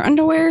it on your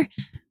underwear,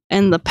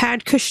 and the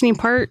pad cushiony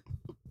part,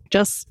 you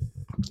just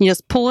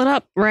pull it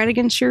up right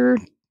against your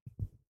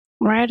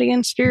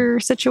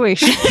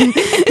situation.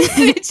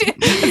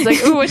 It's like,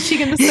 oh, what's she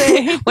gonna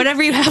say?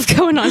 Whatever you have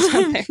going on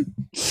down there.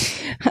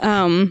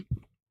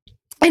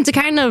 And to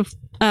kind of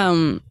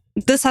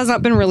this has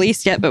not been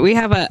released yet, but we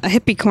have a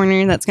hippie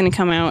corner that's going to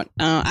come out.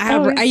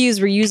 I use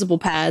reusable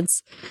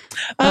pads.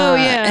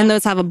 And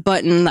those have a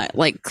button that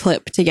like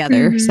clip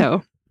together. Mm-hmm.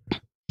 So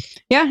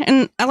yeah,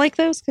 and I like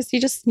those because you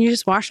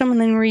just wash them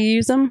and then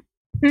reuse them.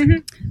 Mm-hmm.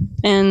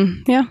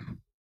 And yeah,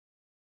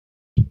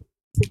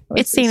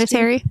 it's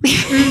sanitary.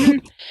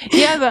 Mm-hmm.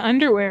 Yeah, the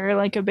underwear are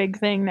like a big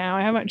thing now.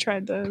 I haven't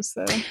tried those,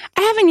 so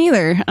I haven't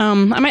either.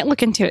 I might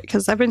look into it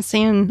because I've been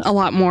seeing a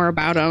lot more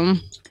about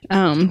them.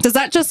 Does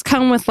that just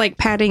come with like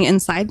padding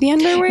inside the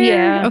underwear?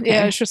 Yeah, okay.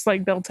 Yeah, it's just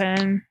like built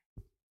in.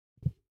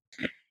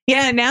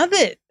 Yeah, now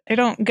that I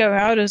don't go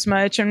out as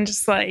much, I'm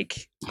just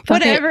like,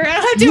 whatever. I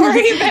don't have to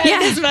worry about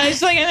it as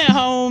much. Like I'm at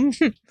home.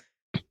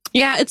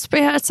 Yeah, it's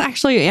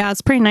actually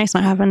it's pretty nice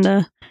not having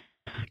to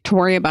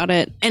worry about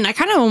it. And I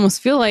kind of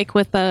almost feel like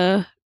with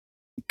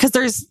because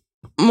there's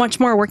much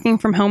more working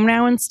from home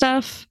now and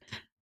stuff.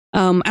 I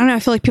don't know. I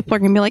feel like people are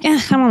gonna be like,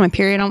 I'm on my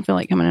period. I don't feel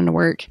like coming into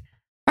work.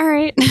 All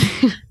right.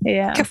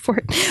 Yeah. Go for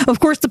it. Of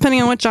course,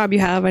 depending on what job you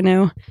have. I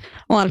know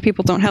a lot of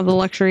people don't have the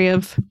luxury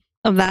of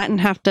that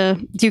and have to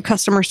do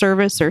customer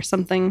service or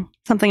something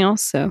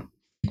else. So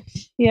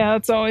yeah,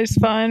 it's always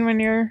fun when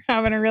you're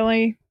having a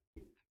really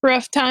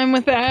rough time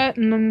with that,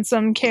 and then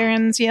some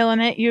Karen's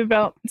yelling at you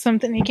about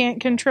something you can't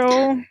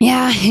control.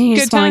 Yeah, you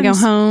just want to go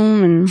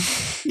home. And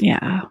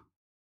yeah,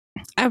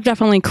 I've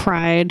definitely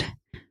cried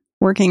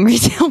working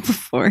retail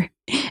before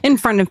in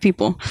front of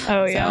people.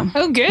 Oh yeah. So.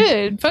 Oh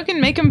good. Fucking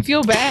make them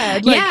feel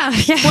bad. Like, yeah.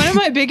 One of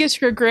my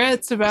biggest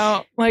regrets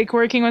about like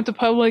working with the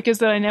public is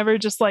that I never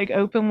just like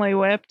openly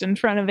wept in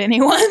front of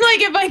anyone. Like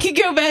if I could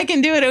go back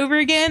and do it over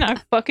again, I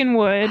fucking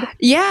would.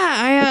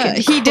 Yeah,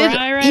 he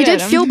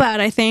did feel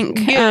bad, I think.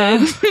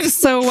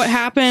 So what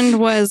happened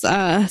was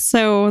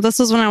so this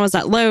was when I was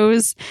at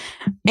Lowe's,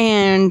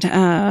 and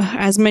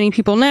as many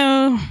people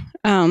know,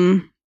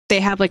 they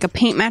have like a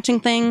paint matching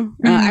thing.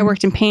 I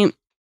worked in paint.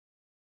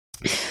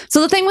 So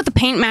the thing with the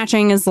paint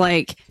matching is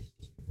like,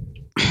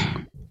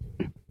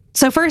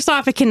 so first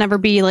off, it can never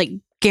be like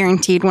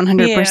guaranteed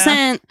 100%.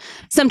 Yeah.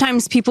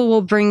 Sometimes people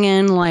will bring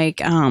in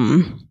like, I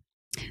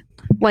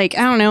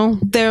don't know,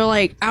 they're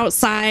like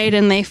outside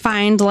and they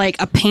find like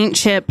a paint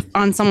chip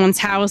on someone's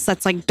house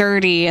that's like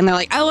dirty, and they're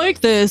like, I like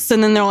this.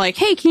 And then they're like,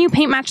 hey, can you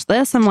paint match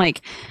this? I'm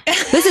like,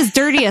 this is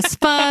dirty as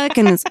fuck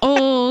and it's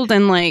old,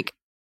 and like,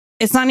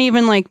 it's not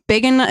even like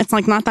big enough. It's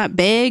like not that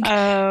big.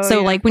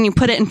 So like when you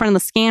put it in front of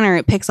the scanner,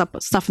 it picks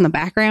up stuff in the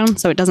background,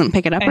 so it doesn't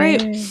pick it up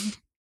right.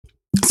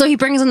 So he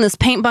brings in this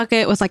paint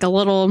bucket with like a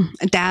little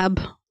dab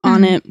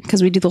on it,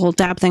 because we do the whole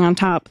dab thing on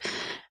top,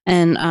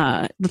 and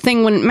the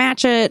thing wouldn't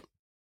match it,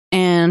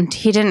 and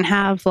he didn't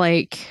have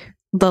like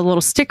the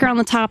little sticker on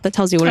the top that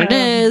tells you what it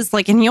is.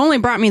 Like, and he only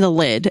brought me the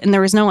lid, and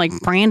there was no like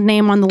brand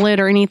name on the lid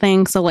or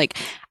anything. So like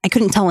I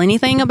couldn't tell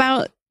anything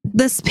about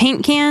this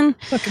paint can.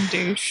 Fucking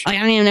douche. Like, I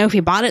don't even know if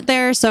he bought it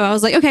there. So I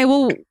was like, okay,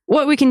 well,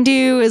 what we can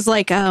do is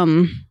like,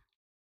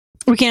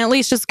 we can at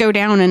least just go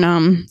down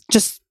and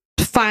just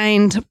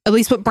find at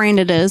least what brand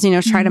it is, you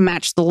know, try to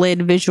match the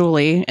lid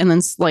visually, and then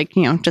like,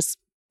 you know, just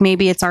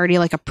maybe it's already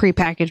like a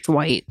prepackaged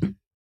white.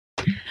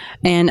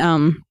 And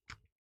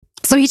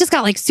so he just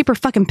got like super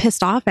fucking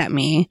pissed off at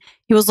me.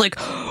 He was like,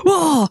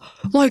 oh,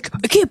 like,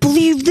 I can't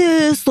believe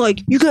this. Like,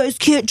 you guys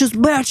can't just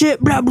match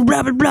it, blah, blah,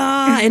 blah, blah,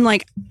 blah. And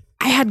like,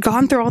 I had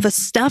gone through all this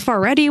stuff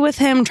already with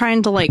him,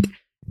 trying to like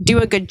do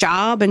a good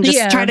job and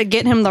just try to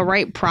get him the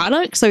right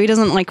product so he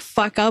doesn't like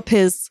fuck up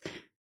his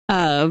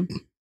not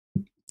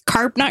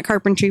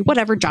carpentry,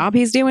 whatever job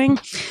he's doing.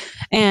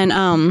 And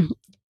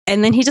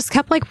then he just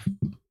kept like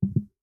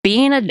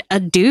being a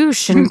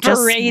douche and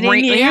just berating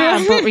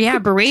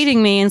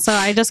me. And so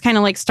I just kind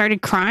of like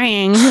started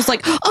crying. He was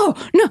like, oh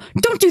no,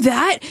 don't do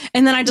that.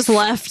 And then I just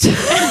left.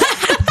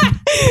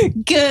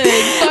 Good.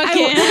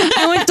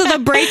 I went to the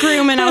break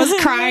room and I was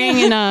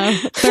crying,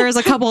 and there was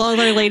a couple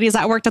other ladies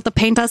that worked at the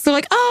paint desk. They're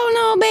like, oh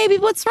no, baby,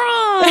 what's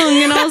wrong?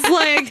 And I was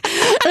like,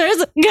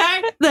 there's a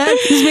guy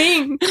that's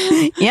being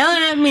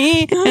yelling at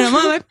me and I'm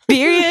on my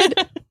period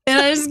and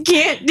I just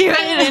can't do it.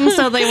 And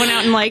so they went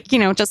out and like, you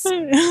know, just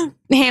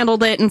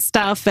handled it and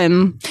stuff.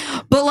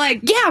 But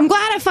like, yeah, I'm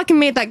glad I fucking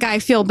made that guy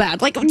feel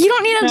bad. Like, you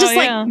don't need to just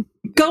like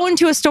go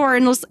into a store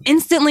and just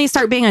instantly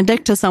start being a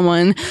dick to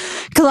someone.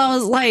 Cause I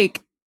was like,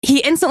 he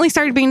instantly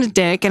started being a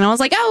dick, and I was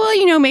like, oh, well,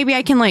 you know, maybe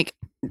I can like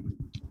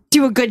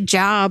do a good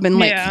job and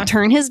like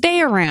turn his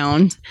day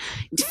around.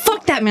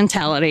 Fuck that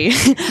mentality.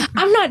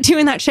 I'm not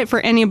doing that shit for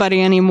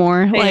anybody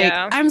anymore. Like,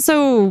 I'm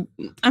so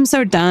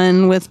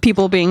done with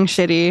people being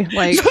shitty.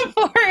 Like,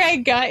 before I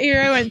got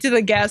here, I went to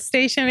the gas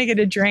station to get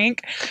a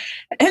drink,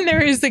 and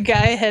there was a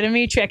guy ahead of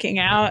me checking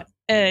out,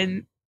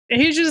 and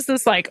he's just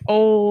this like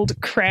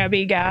old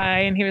crabby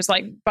guy, and he was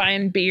like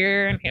buying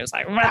beer, and he was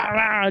like rah,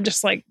 rah,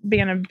 just like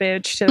being a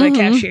bitch to the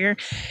cashier,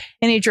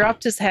 and he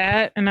dropped his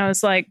hat, and I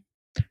was like,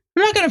 I'm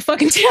not gonna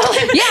fucking tell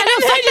him. Yeah,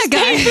 no, fuck that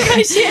guy.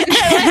 My shit.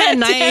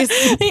 Nice.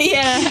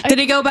 Yeah. Did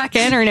he go back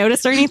in or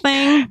notice or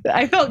anything?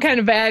 I felt kind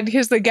of bad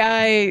because the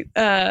guy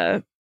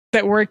that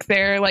worked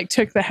there like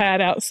took the hat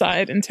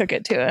outside and took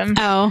it to him.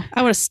 Oh,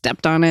 I would have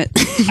stepped on it.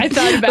 I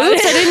thought about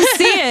it. I didn't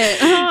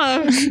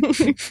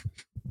see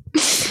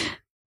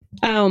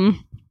it.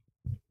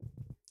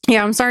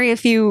 Yeah, I'm sorry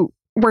if you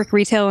work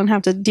retail and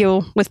have to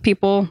deal with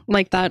people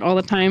like that all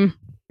the time.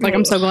 Like,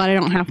 I'm so glad I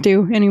don't have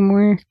to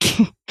anymore.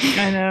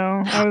 I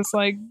know. I was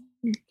like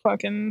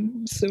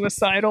fucking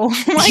suicidal.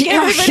 Like,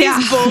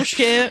 everybody's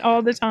bullshit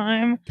all the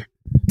time.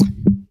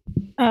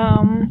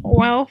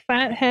 Well,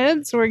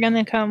 fatheads, we're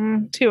gonna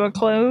come to a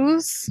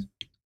close.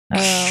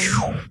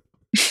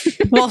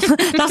 Well,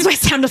 that's my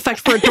sound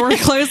effect for a door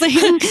closing.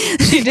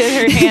 She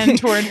did her hand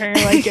toward her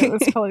like it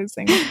was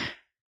closing.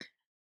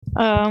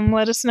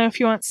 Let us know if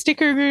you want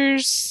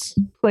stickers.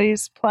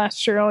 Please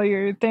plaster all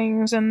your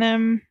things in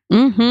them.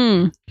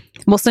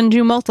 We'll send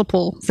you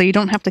multiple so you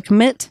don't have to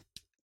commit.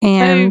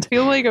 And I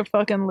feel like a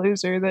fucking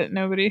loser that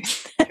nobody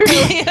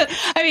really.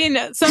 I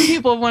mean, some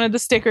people wanted the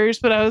stickers,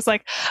 but I was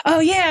like, oh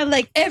yeah,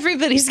 like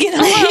everybody's getting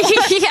them.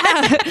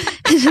 Yeah.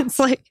 It's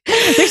like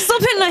there's still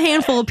been a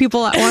handful of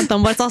people that want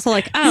them, but it's also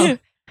like, oh,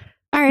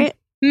 all right.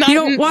 You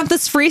don't want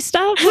this free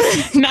stuff?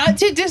 Not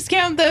to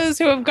discount those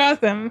who have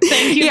got them.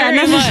 Thank you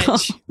very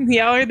much.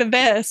 Y'all are the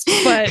best.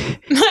 But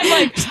I'm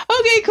like,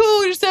 okay, cool.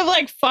 We just have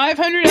like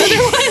 500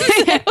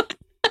 other ones.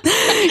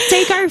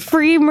 Take our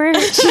free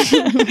merch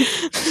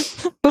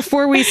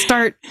before we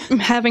start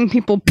having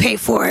people pay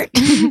for it.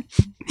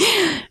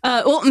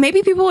 Well,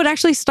 maybe people would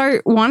actually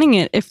start wanting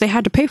it if they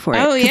had to pay for it.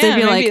 Oh, yeah. They'd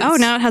be like, oh,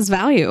 now it has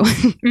value.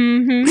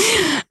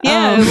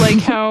 Yeah, like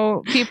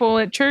how people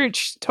at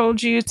church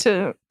told you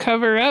to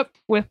cover up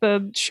with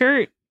a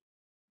shirt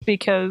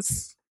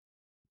because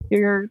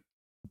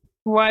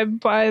why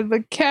buy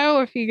the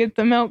cow if you get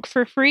the milk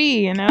for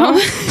free, you know?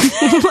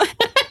 Oh.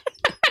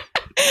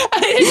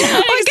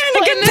 What kind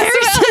of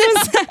comparison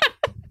is that?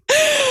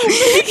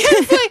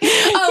 Because, like,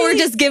 oh, we're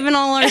just giving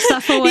all our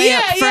stuff away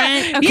up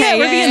front. Yeah. Okay,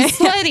 we're being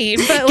slutty,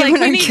 but like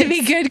we need to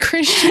be good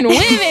Christian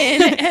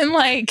women, and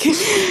like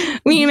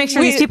we need to make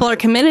sure these people are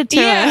committed to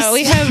us. Yeah,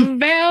 we have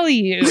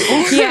value.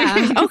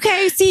 Yeah.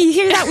 Okay. See, you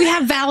hear that? We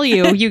have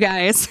value, you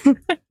guys.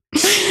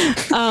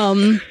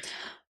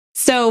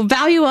 So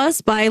value us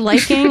by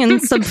liking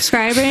and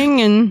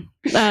subscribing and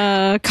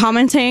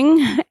commenting.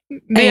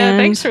 Yeah,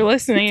 thanks for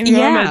listening.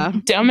 Yeah. I'm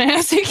a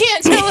dumbass who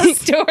can't tell a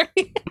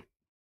story.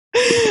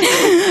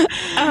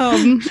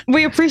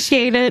 We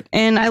appreciate it,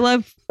 and I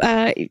love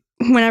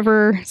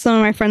whenever some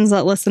of my friends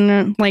that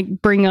listen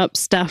like bring up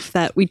stuff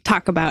that we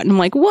talk about, and I'm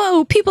like,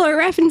 whoa, people are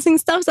referencing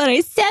stuff that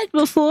I said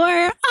before.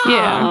 Oh.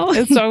 Yeah,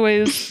 it's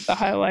always the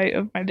highlight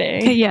of my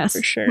day. Yes,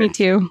 for sure. Me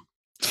too.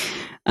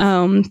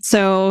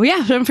 So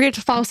yeah, don't forget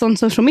to follow us on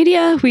social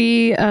media.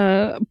 We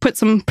put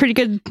some pretty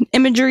good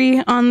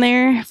imagery on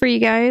there for you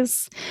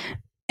guys.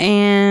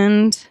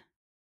 And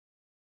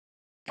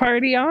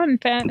party on,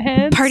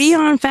 fatheads. Party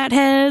on,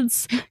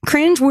 fatheads.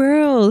 Cringe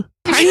world.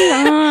 Party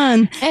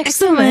on.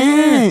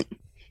 Excellent.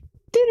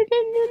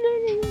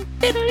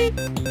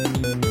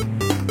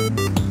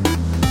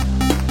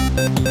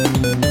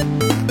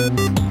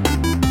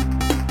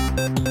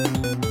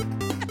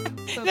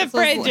 The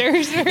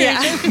Bridgers version.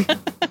 Yeah.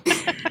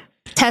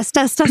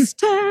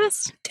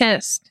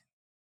 Test.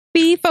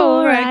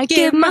 Before I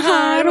give my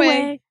heart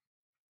away.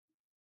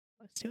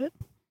 Let's do it.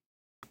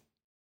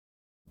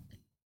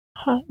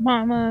 Hot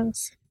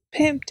mamas,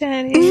 pimp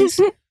daddies,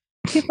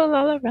 people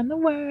all around the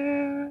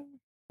world.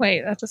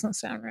 Wait, that doesn't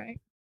sound right.